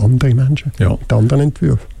gibt noch andere Menschen mit anderen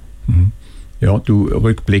Entwürfen. Mhm. Ja, du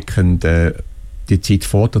rückblickend die Zeit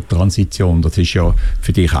vor der Transition, das ist ja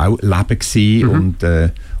für dich auch Leben gewesen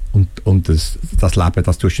und das Leben,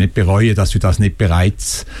 das tust du nicht bereuen, dass du das nicht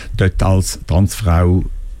bereits dort als Transfrau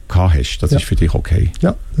gehabt hast. Das ist für dich okay?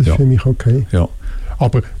 Ja, das ist für mich okay. Ja.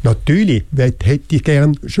 Aber natürlich hätte ich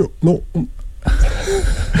gerne schon noch...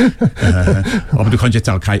 aber du kannst jetzt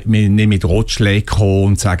auch nicht mit Rotschlägen kommen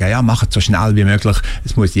und sagen, ja, mach es so schnell wie möglich.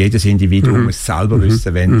 Es muss jedes Individuum selber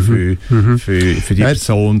wissen, wenn für die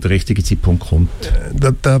Person der richtige Zeitpunkt kommt.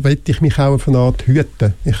 Da will ich mich auch auf eine Art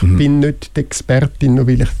hüten. Ich bin nicht die Expertin, nur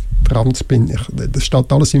weil ich trans bin. Das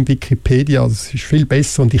steht alles in Wikipedia, das ist viel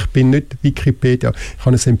besser und ich bin nicht Wikipedia. Ich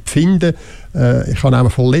habe ein Empfinden, ich habe auch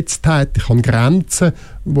eine Verletztheit, ich habe Grenzen,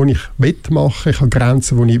 die ich machen will, ich habe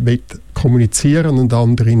Grenzen, die ich kommunizieren und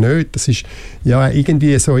andere nicht. Das ist ja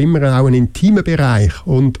irgendwie so immer auch ein intimer Bereich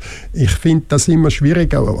und ich finde das immer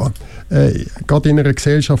schwierig, gerade in einer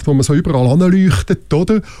Gesellschaft, wo man so überall anleuchtet,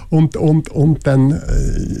 oder? Und dann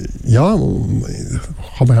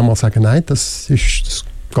kann man ja mal sagen, nein, das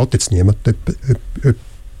geht jetzt niemand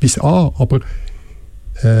etwas an, aber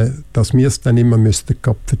dass wir es dann immer müssten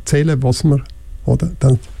erzählen, was wir, oder?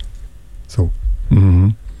 Dann, so.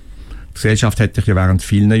 Mhm. Die Gesellschaft hat dich ja während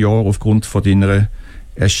vielen Jahren aufgrund von deiner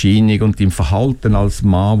Erscheinung und deinem Verhalten als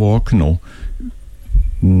Mann wahrgenommen.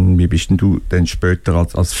 Wie bist denn du dann später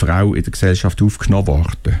als Frau in der Gesellschaft aufgenommen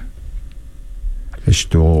worden? Hast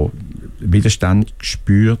du Widerstand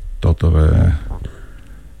gespürt oder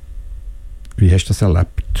wie hast du das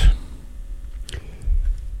erlebt?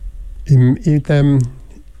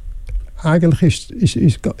 Eigentlich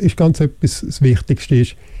ist ganz etwas, das Wichtigste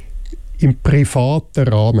ist, im privaten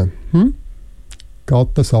Rahmen. geht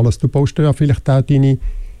das alles. Du baust ja vielleicht auch deine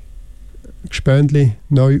Gespöndli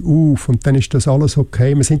neu auf und dann ist das alles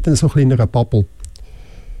okay. Wir sind dann so ein bisschen in einer Bubble.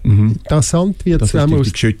 Interessant wird es, wenn man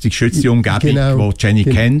die geschützte Umgebung, die Jenny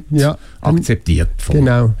kennt, akzeptiert.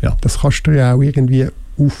 Genau, das kannst du ja auch irgendwie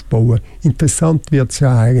aufbauen. Interessant wird es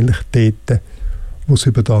ja eigentlich dort, wo es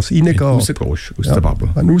über das reingeht. Wenn du rausgehst aus der Bubble.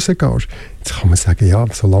 Wenn du rausgehst. Jetzt kann man sagen, ja,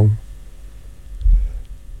 solange...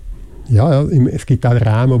 Ja, es gibt auch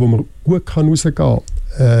Räume, wo man gut rausgehen kann.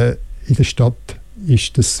 In der Stadt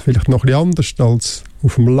ist das vielleicht noch ein bisschen anders als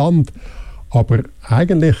auf dem Land. Aber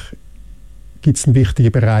eigentlich gibt es einen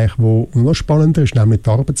wichtigen Bereich, der noch spannender ist, nämlich die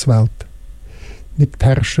Arbeitswelt. Nicht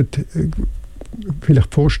herrschen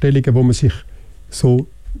vielleicht Vorstellungen, die man sich so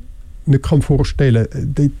nicht vorstellen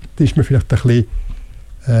kann. Da ist man vielleicht ein bisschen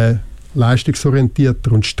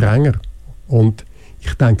leistungsorientierter und strenger. Und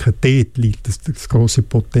ich denke, dort liegt das grosse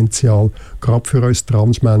Potenzial, gerade für uns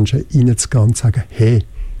Transmenschen, reinzugehen und zu sagen, hey,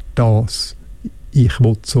 ich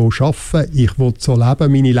will so arbeiten, ich will so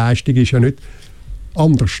leben, meine Leistung ist ja nicht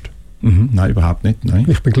anders. Nein, überhaupt nicht. Nein.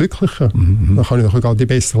 Ich bin glücklicher. Dann kann ich noch die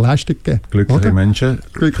bessere Leistung geben. Glückliche Menschen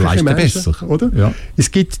leisten besser. Oder? Ja. Es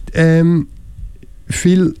gibt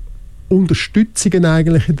viel Unterstützungen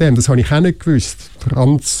eigentlich in dem. Das habe ich auch nicht gewusst.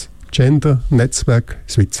 Transgender-Netzwerk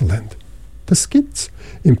Switzerland. Das gibt es.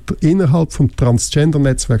 Innerhalb vom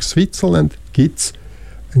Transgender-Netzwerk Switzerland gibt es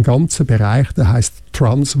einen ganzen Bereich, der heißt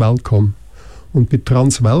Trans-Welcome. Und bei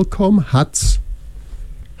Trans-Welcome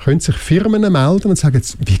können sich Firmen melden und sagen,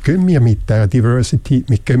 wie gehen wir mit der Diversity,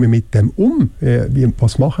 wie gehen wir mit dem um?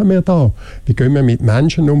 Was machen wir da? Wie gehen wir mit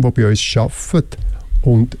Menschen um, die bei uns arbeiten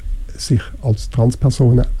und sich als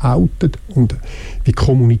Transpersonen outen? Und wie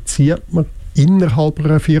kommuniziert man innerhalb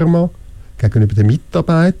einer Firma gegenüber den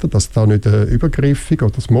Mitarbeitern, dass es da nicht übergriffig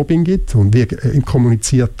oder das Mobbing gibt? Und wie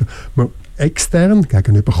kommuniziert man extern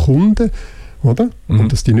gegenüber Kunden? Oder?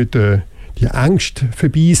 Und dass die nicht... die Ängste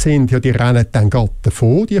vorbei sind, die rennen dann gerade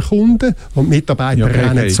davor, die Kunden, und die Mitarbeiter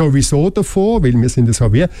rennen sowieso davor, weil wir sind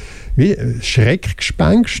so wie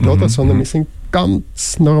Schreckgespenst, oder? Sondern wir sind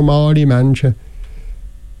ganz normale Menschen.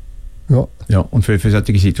 Ja, und für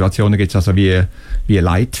solche Situationen gibt es also wie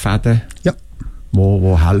Leitfäden,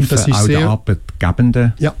 wo helfen, auch den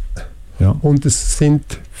Arbeitgebenden. Ja, und es sind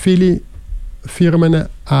viele Firmen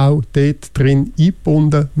auch dort drin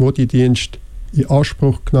eingebunden, wo die Dienste in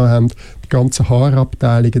Anspruch genommen haben, die ganzen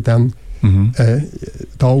HR-Abteilungen dann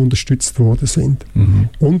da unterstützt worden sind.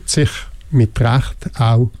 Und sich mit Recht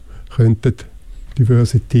auch könnten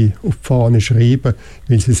Diversity auf die Fahne schreiben,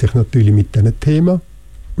 weil sie sich natürlich mit diesen Themen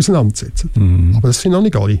auseinandersetzen. Aber das sind noch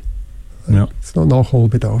nicht alle. Ja. Es ist noch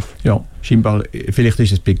Nachholbedarf. Ja, scheinbar, vielleicht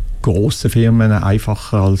ist es bei grossen Firmen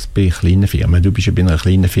einfacher als bei kleinen Firmen. Du bist ja bei einer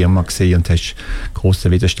kleinen Firma gewesen und hast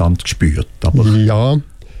grossen Widerstand gespürt. Aber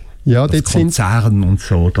ja, das Konzern und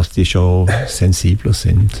so, dass die schon sensibler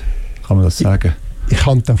sind. Kann man das sagen? Ich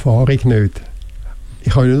habe die Erfahrung nicht.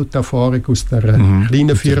 Ich habe nur die Erfahrung aus der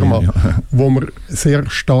kleinen Firma, wo man sehr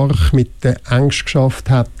stark mit der Angst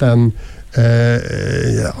geschafft hat, dann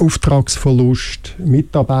Auftragsverlust,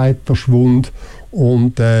 Mitarbeiterschwund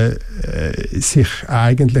und sich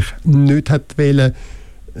eigentlich nicht hat wollen,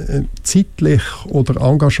 zeitlich oder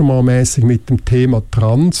engagementmäßig mit dem Thema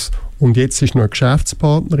Trans, und jetzt ist noch eine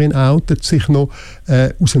Geschäftspartnerin outet, sich noch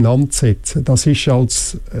auseinandersetzen. Das ist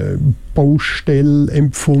als Baustelle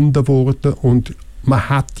empfunden worden und man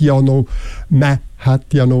hat ja noch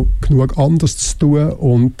genug anderes zu tun.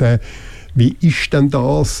 Und wie ist denn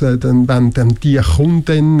das, denn, wenn dann die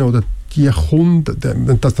Kundin oder die Kunde,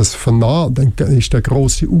 wenn das vernaht, dann ist der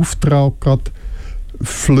grosse Auftrag gerade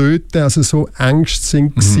flöten, also so Ängste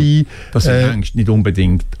sind gewesen. Das sind Ängste nicht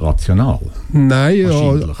unbedingt rational. Nein, ja,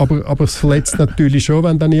 aber es verletzt natürlich schon,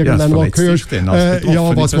 wenn dann irgendwann mal hörst,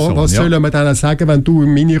 was sollen wir dann sagen, wenn du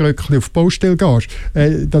im Miniröckchen auf die Baustelle gehst?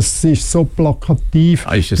 Das ist so plakativ.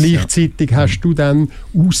 Gleichzeitig hast du dann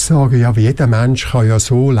Aussagen, ja, wie jeder Mensch kann ja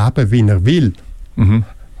so leben, wie er will.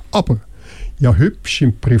 Aber ja, hübsch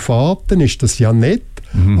im Privaten ist das ja nicht.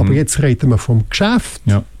 Aber jetzt reden wir vom Geschäft.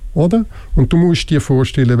 Ja. Oder? Und du musst dir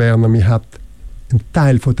vorstellen, Werner, mir hat ein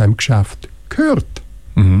Teil von diesem Geschäft gehört.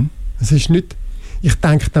 Es ist nicht, ich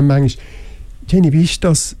denke dann manchmal, Jenny, wie ist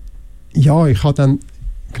das? Ja, ich habe dann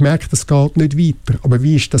gemerkt, das geht nicht weiter. Aber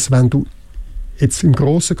wie ist das, wenn du jetzt im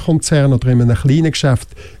grossen Konzern oder in einem kleinen Geschäft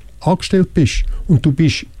angestellt bist und du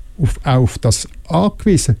bist auf das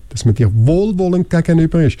angewiesen, dass man dir wohlwollend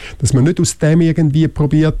gegenüber ist, dass man nicht aus dem irgendwie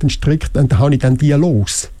probiert, einen Strick, dann habe ich dann die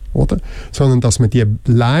los. Oder? Sondern dass man die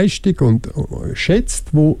Leistung und schätzt,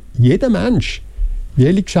 wo jeder Mensch,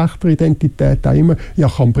 jede Geschlechteridentität auch immer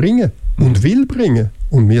kann bringen und will bringen.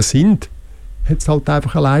 Und wir sind jetzt halt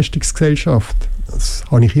einfach eine Leistungsgesellschaft. Das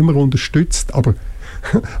habe ich immer unterstützt, aber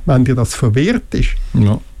wenn dir das verwehrt ist...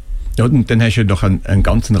 Ja, und dann hast du doch einen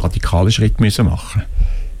ganz radikalen Schritt müssen machen.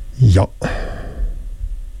 Ja.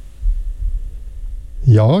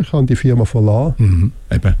 Ja, ich habe die Firma verlassen.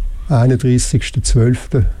 Eben.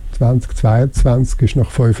 31.12.2022 ist nach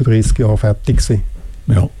 35 Jahren fertig gewesen.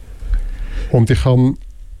 Ja. Und ich habe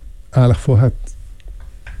eigentlich vorher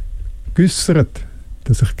geäussert,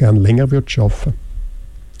 dass ich gerne länger arbeiten würde.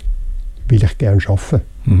 Weil ich gerne arbeite.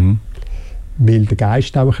 Weil der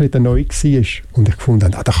Geist auch ein bisschen neu war. Und ich fand, da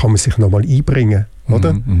kann man sich noch mal einbringen.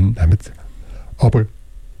 Oder? Aber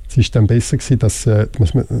es war dann besser gewesen, dass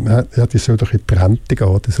die soll doch in die Rente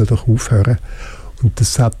gehen, die soll doch aufhören. Und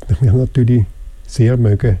das hat mich natürlich sehr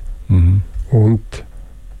mögen. Und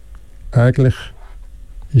eigentlich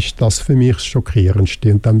ist das für mich das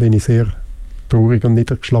Schockierendste. Und dann bin ich sehr traurig und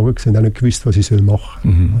niedergeschlagen gewesen und habe nicht gewusst, was ich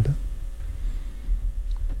machen soll.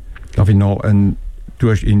 Darf ich noch du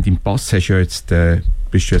hast in deinem Pass bist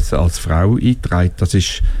du jetzt als Frau eingetragen. Das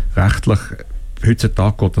ist rechtlich,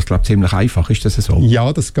 heutzutage geht das, glaube ich, ziemlich einfach. Ist das so?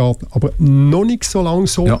 Ja, das geht, aber noch nicht so lange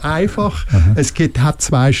so einfach. Es hat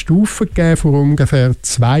 2 Stufen gegeben, vor ungefähr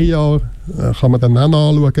 2 Jahren, kann man dann auch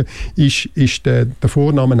anschauen, ist der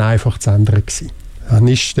Vornamen einfach zu ändern gewesen. Dann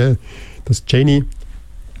ist das Jenny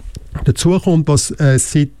dazukommt, was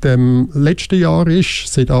seit letzten Jahr ist,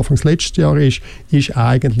 seit Anfangs letzten Jahr ist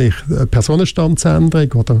eigentlich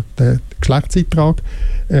Personenstandsänderung oder der Geschlechtseintrag,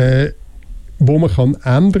 wo man kann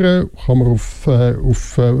ändern kann, man auf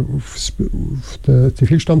den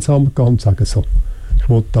Zivilstandsamt gehen und sagen, so, ich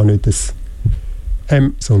will da nicht das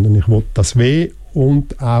M, sondern ich will das W,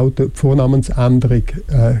 und auch die Vornamensänderung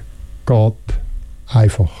geht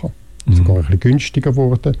einfacher. Sogar ein bisschen günstiger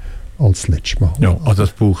geworden als das letzte Mal. Ja, also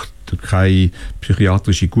es braucht keine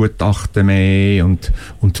psychiatrische Gutachten mehr und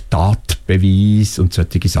Tatbeweis und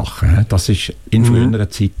solche Sachen. Das ist in früheren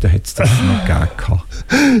Zeiten hat es das noch gegeben.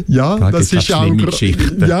 Ja, da das ist auch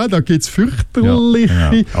Geschichten. Ja, da gibt es fürchterliche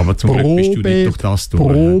ja. Aber zum Glück bist du nicht durch das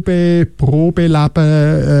durch. Probeleben,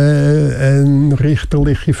 eine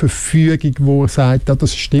richterliche Verfügung, wo sagt, ja,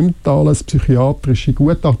 das stimmt alles, psychiatrische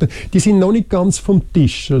Gutachten, die sind noch nicht ganz vom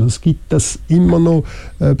Tisch. Also es gibt das immer noch,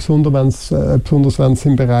 besonders wenn es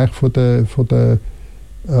im Bereich von der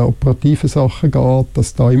operativen Sachen geht,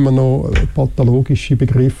 dass da immer noch pathologische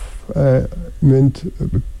Begriffe müssen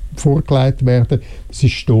vorgelegt werden. Das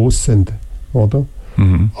ist stossend, oder?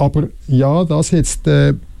 Aber ja, das jetzt,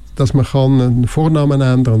 dass man einen Vornamen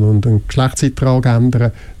ändern und einen Geschlechtseintrag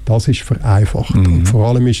ändern, das ist vereinfacht. Und vor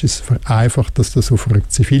allem ist es vereinfacht, dass das auf einer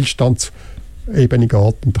Zivilstandsebene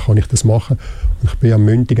geht, und da kann ich das machen. Und ich bin ein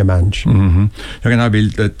mündiger Mensch. Ja genau, weil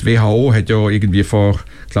die WHO hat ja irgendwie vor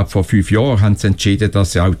 5 Jahren haben sie entschieden,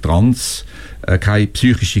 dass ja auch Trans keine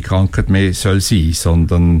psychische Krankheit mehr soll sein,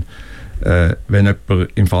 sondern wenn jemand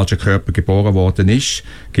im falschen Körper geboren worden ist,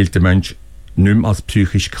 gilt der Mensch nicht mehr als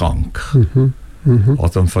psychisch krank.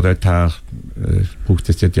 Also von dort her braucht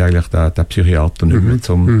es jetzt eigentlich den Psychiater nicht mehr,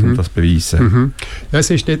 um das zu beweisen. Ja, es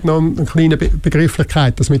ist dort noch eine kleine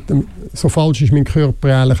Begrifflichkeit, dass so falsch ist mein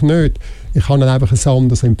Körper eigentlich nicht. Ich kann einfach ein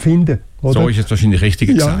anderes empfinden. Oder? So ist es wahrscheinlich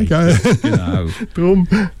richtig gesagt. Ja, genau. Darum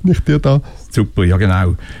nicht dir da. Super, ja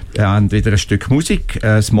genau. Wir haben wieder ein Stück Musik,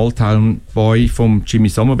 Small Town Boy von Jimmy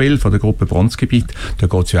Somerville von der Gruppe Bronzegebiet. Da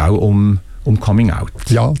geht es ja auch um Coming Out.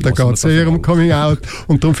 Ja, da geht es sehr um Coming Out.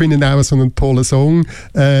 Und darum finde ich auch so einen tollen Song,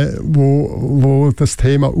 wo das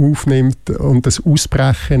Thema aufnimmt und das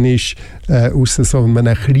Ausbrechen ist aus so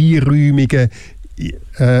einem kleinräumigen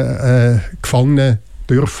gefangenen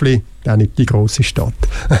Dörfli, auch nicht die grosse Stadt.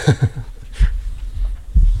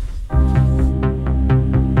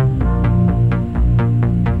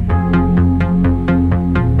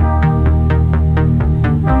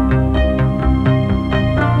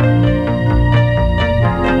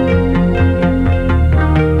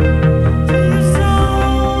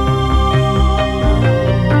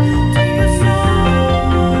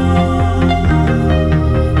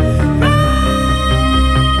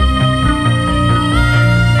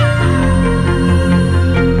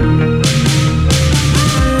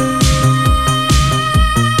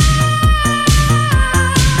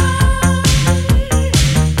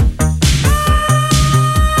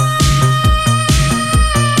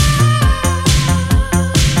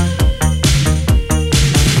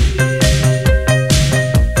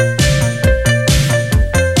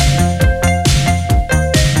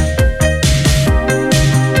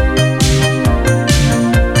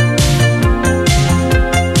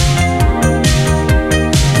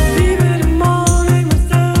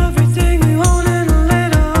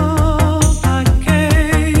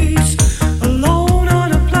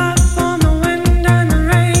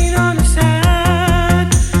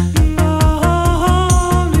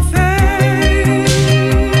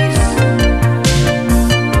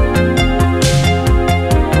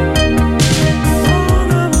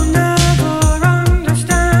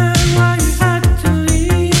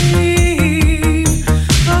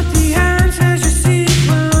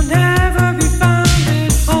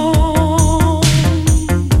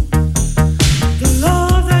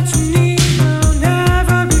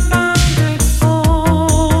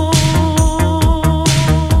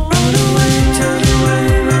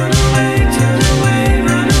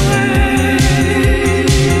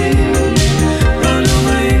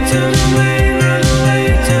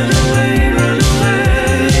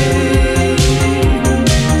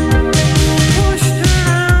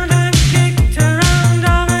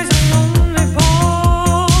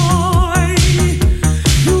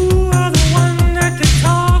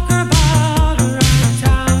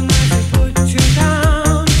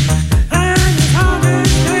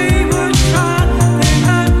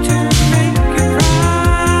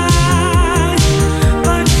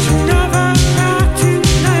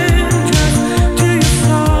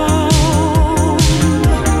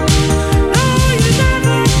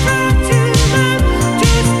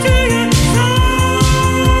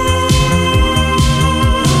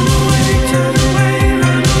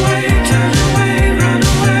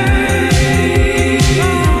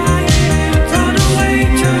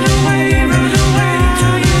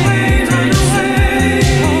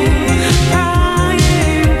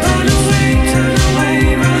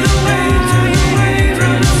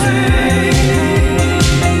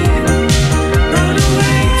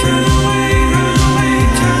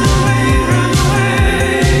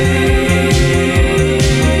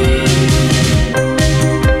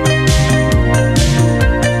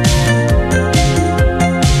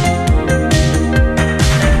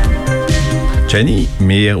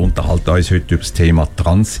 Wir unterhalten uns heute über das Thema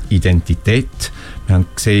Transidentität. Wir haben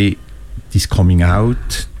gesehen, dein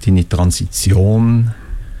Coming-out, deine Transition,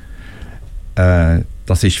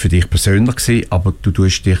 das ist für dich persönlich gewesen, aber du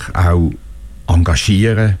tust dich auch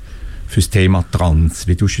engagieren für das Thema Trans.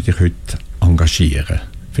 Wie tust du dich heute engagieren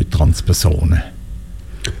für Transpersonen?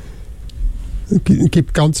 Es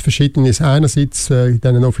gibt ganz Verschiedenes. Einerseits in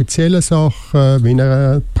den offiziellen Sachen, wie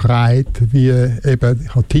einer Pride, wie eben,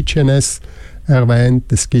 ich habe TGNS erwähnt,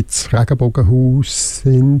 es gibt das Regenbogenhaus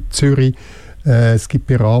in Zürich, es gibt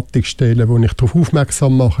Beratungsstellen, wo ich darauf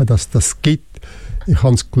aufmerksam mache, dass das gibt. Ich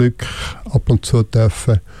habe das Glück, ab und zu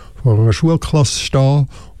dürfen vor einer Schulklasse stehen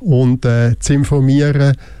und zu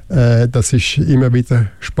informieren. Das ist immer wieder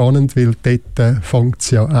spannend, weil dort fängt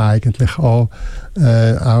es ja eigentlich an,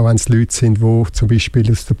 auch wenn es Leute sind, die zum Beispiel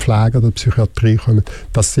aus der Pflege oder der Psychiatrie kommen.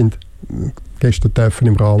 Das sind, gestern dürfen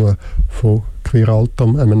im Rahmen von Queeralter,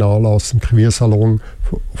 einem Anlass im Queersalon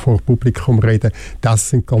vor Publikum reden.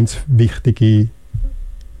 Das sind ganz wichtige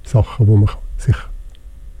Sachen, wo man sich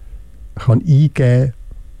kann eingeben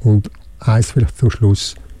und eins vielleicht zum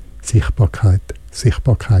Schluss, Sichtbarkeit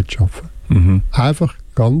schaffen. Mhm. Einfach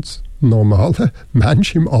ganz normale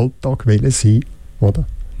Mensch im Alltag wollen sein, oder?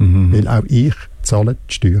 Mhm. Weil auch ich zahle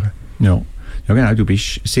die Steuern. Ja. Ja, genau, du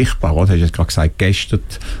bist sichtbar, oder? Du hast jetzt gerade gesagt, gestern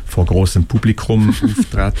vor grossem Publikum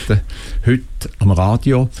auftreten, heute am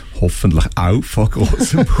Radio, hoffentlich auch vor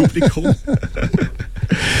grossem Publikum.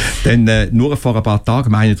 Dann nur vor ein paar Tagen,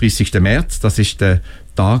 am 31. März, das ist der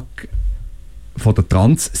Tag von der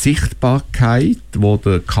Trans-Sichtbarkeit, wo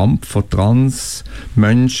der Kampf von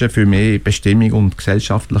Trans-Menschen für mehr Bestimmung und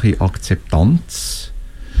gesellschaftliche Akzeptanz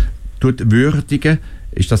würdigen.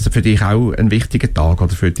 Ist das für dich auch ein wichtiger Tag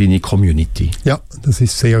oder für deine Community? Ja, das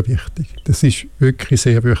ist sehr wichtig. Das ist wirklich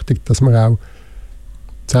sehr wichtig, dass wir auch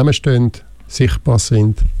zusammenstehen, sichtbar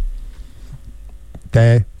sind.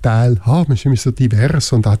 Der Teil, wir sind so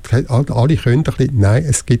divers und alle können ein bisschen. Nein,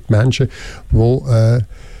 es gibt Menschen,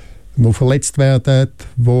 die verletzt werden,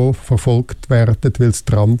 die verfolgt werden, weil sie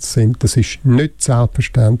trans sind. Das ist nicht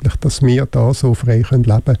selbstverständlich, dass wir da so frei leben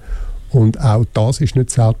können. Und auch das ist nicht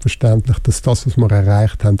selbstverständlich, dass das, was wir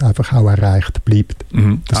erreicht haben, einfach auch erreicht bleibt.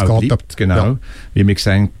 Mhm, das geht bleibt, genau. Ja. Wie wir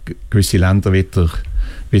sehen, gewisse Länder wird das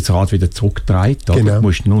Rad wieder zurückgedreht. Genau. Du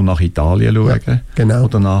musst nur nach Italien schauen, ja, genau.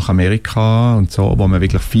 Oder nach Amerika und so, wo man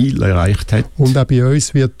wirklich viel erreicht hat. Und auch bei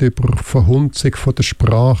uns wird über Verhunzung von der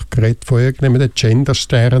Sprache geredet, von irgendeinem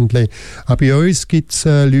Gender-Sternchen. Auch bei uns gibt es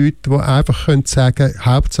Leute, die einfach sagen können,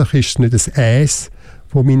 Hauptsache ist es nicht ein «Äs»,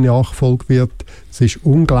 wo meine Nachfolge wird. Es ist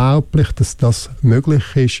unglaublich, dass das möglich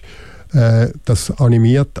ist. Das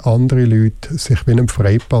animiert andere Leute, sich wie einen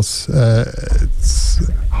Freipass zu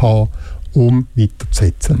haben, um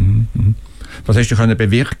weiterzusetzen. Mhm. Was hast du können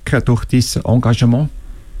bewirken durch dein Engagement?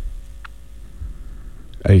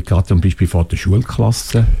 Gerade zum Beispiel vor der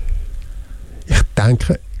Schulklasse? Ich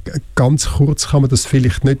denke, ganz kurz kann man das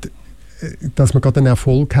vielleicht nicht, dass man gerade einen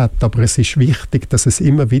Erfolg hat, aber es ist wichtig, dass es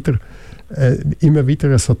immer wieder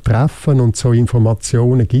so Treffen und so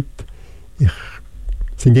Informationen gibt. Es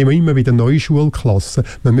sind immer wieder neue Schulklassen.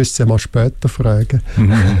 Man müsste sie mal später fragen.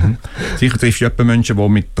 Sicher triffst du etwa Menschen, die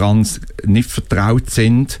mit Trans nicht vertraut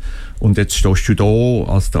sind. Und jetzt stehst du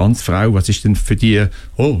da als Trans-Frau. Was ist denn für dich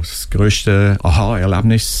das grösste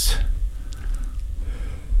Aha-Erlebnis?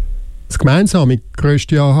 Das gemeinsame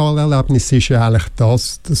grösste Aha-Erlebnis ist ja eigentlich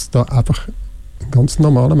das, dass da einfach ein ganz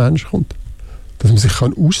normaler Mensch kommt. Dass man sich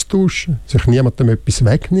austauschen kann, sich niemandem etwas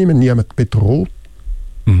wegnehmen, niemand bedroht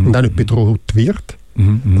und auch nicht bedroht wird.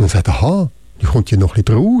 Und man sagt, aha, die kommt ja noch ein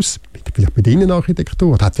bisschen raus, vielleicht bei der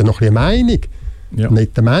Innenarchitektur, hat ja noch ein bisschen eine Meinung, ein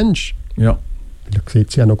netter Mensch. Ja. Vielleicht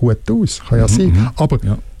sieht sie ja noch gut aus, kann ja sein. Aber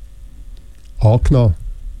angenommen,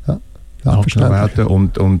 selbstverständlich.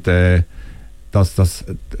 Und dass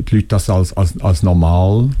die Leute das als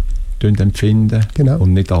normal empfinden, genau.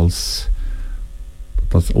 Und nicht als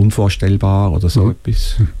unvorstellbar oder so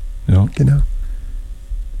etwas. Ja. Genau.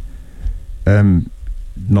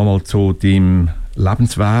 Nochmal zu deinem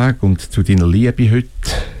Lebensweg und zu deiner Liebe heute.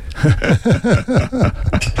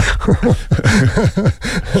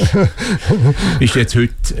 Bist du jetzt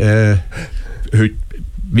heute,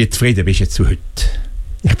 wie zufrieden bist du jetzt zu heute?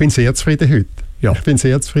 Ich bin sehr zufrieden heute. Ja. Ich bin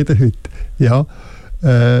sehr zufrieden heute. Ja.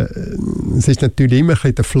 Es ist natürlich immer ein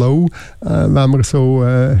bisschen der Flow, wenn man so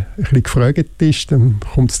ein bisschen gefragt ist, dann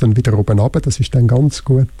kommt es dann wieder oben runter, das ist dann ganz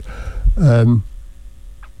gut.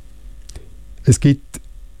 Es gibt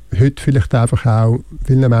heute vielleicht einfach auch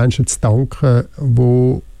vielen Menschen zu danken,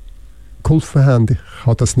 die geholfen haben. Ich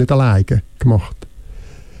habe das nicht alleine gemacht.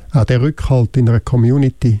 Auch der Rückhalt in einer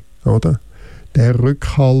Community, oder? Der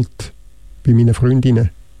Rückhalt bei meinen Freundinnen,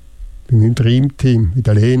 bei meinem Dreamteam, bei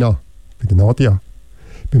der Lena, bei der Nadia,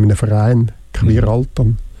 bei einem Verein,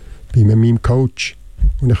 Queeraltern, bei meinem Coach,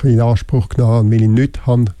 den ich in Anspruch genommen habe, weil ich nicht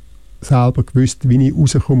habe selber gewusst, wie ich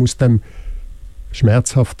rauskomme aus dem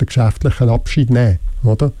schmerzhaften geschäftlichen Abschied nehmen,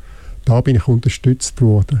 oder? Da bin ich unterstützt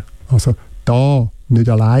worden. Also da nicht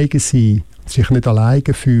alleine sein, sich nicht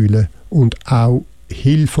alleine fühlen und auch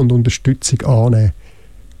Hilfe und Unterstützung annehmen,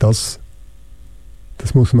 das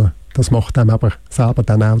macht einem aber selber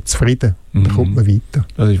dann auch zufrieden. Und dann kommt man weiter.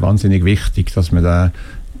 Das ist wahnsinnig wichtig, dass man da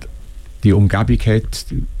die Umgebung hat,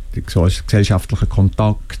 den gesellschaftlichen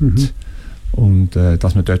Kontakt und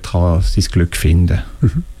dass man dort kann sein Glück finden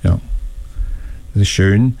kann. Ja. Das ist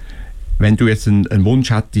schön. Wenn du jetzt einen Wunsch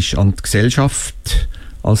hättest an die Gesellschaft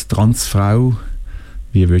als Transfrau,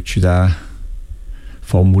 wie würdest du den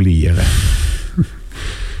formulieren?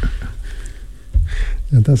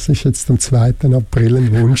 Ja, das ist jetzt am 2. April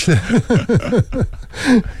ein Wunsch.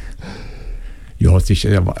 Ja, es ist,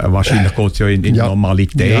 wahrscheinlich geht es ja in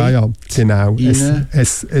Normalität. Ja, genau.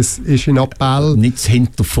 Es ist ein Appell. Nichts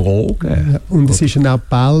hinterfragen. Ja, und es ist ein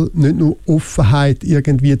Appell, nicht nur Offenheit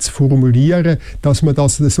irgendwie zu formulieren, dass man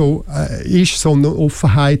das so ist, sondern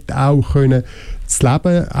Offenheit auch können zu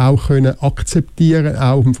leben, auch können akzeptieren,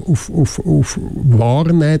 auch auf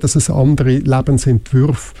wahrnehmen, dass es andere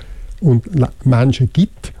Lebensentwürfe und Menschen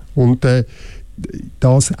gibt. Und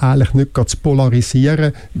das eigentlich nicht zu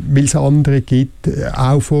polarisieren, weil es andere gibt. Ich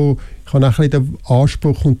habe auch ein bisschen den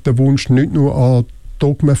Anspruch und den Wunsch, nicht nur an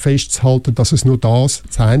Dogmen festzuhalten, dass es nur das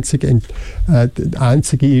Einzige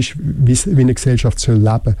ist, wie eine Gesellschaft soll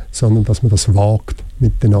leben, sondern dass man das wagt,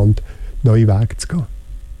 miteinander neue Wege zu gehen.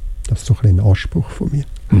 Das ist so ein Anspruch von mir.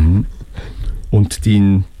 Mhm. Und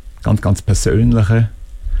dein ganz, ganz persönlicher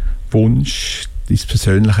Wunsch, dein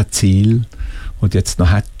persönliches Ziel, das du jetzt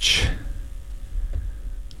noch hättest?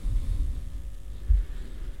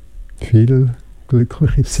 Viele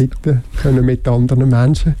glückliche Zeiten können mit anderen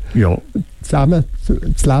Menschen zusammen zu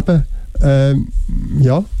leben.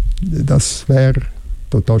 Ja, das wäre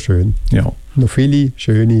total schön. Ja. Noch viele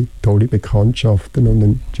schöne, tolle Bekanntschaften und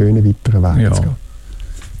einen schönen weiteren Weg zu gehen.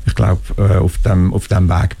 Ich glaube, auf dem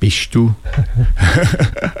Weg bist du.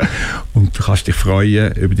 Und du kannst dich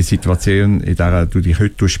freuen über die Situation, in der du dich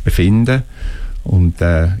heute befindest. Und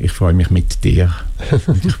ich freue mich mit dir.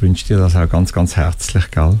 Und ich wünsche dir das auch ganz, ganz herzlich.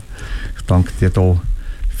 Gell? Ich danke dir da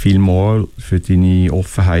vielmals für deine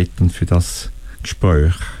Offenheit und für das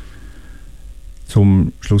Gespräch.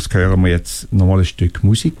 Zum Schluss hören wir jetzt nochmal ein Stück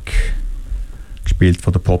Musik, gespielt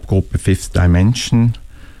von der Popgruppe Fifth Dimension.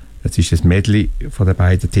 Es ist ein Medley von den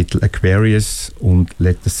beiden Titeln Aquarius und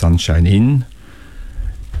Let the Sunshine In.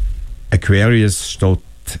 Aquarius steht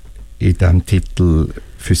in diesem Titel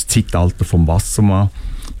für das Zeitalter vom Wassermann.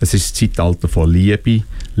 Es ist das Zeitalter von Liebe,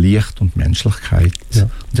 Licht und Menschlichkeit. Ja.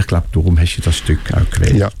 Und ich glaube, darum hast du das Stück auch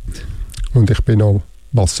gewählt. Ja, und ich bin auch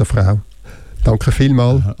Wasserfrau. Danke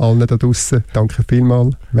vielmals allen da draussen. Danke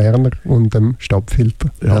vielmals Werner und dem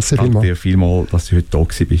Stabfilter. Ja, danke dir vielmals, dass du heute da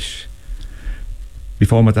bist.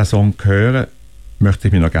 Bevor wir diesen Song hören, möchte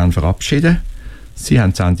ich mich noch gerne verabschieden. Sie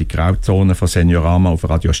haben die Sendung Grauzone von Seniorama auf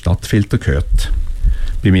Radio Stadtfilter gehört.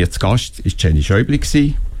 Bei mir zu Gast war Jenny Schäubli,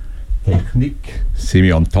 Technik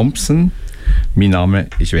Simeon Thompson. Mein Name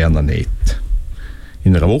ist Werner Neth.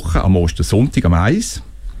 In einer Woche, am Ostersonntag am 1,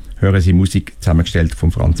 hören Sie Musik zusammengestellt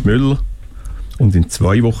von Franz Müller. Und in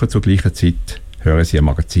 2 Wochen zur gleichen Zeit hören Sie eine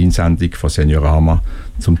Magazinsendung von Seniorama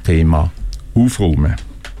zum Thema Aufräumen.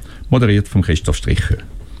 Moderiert von Christoph Stricher.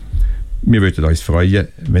 Wir würden uns freuen,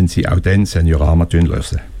 wenn Sie auch dann Seniorama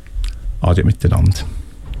hören. Adieu miteinander.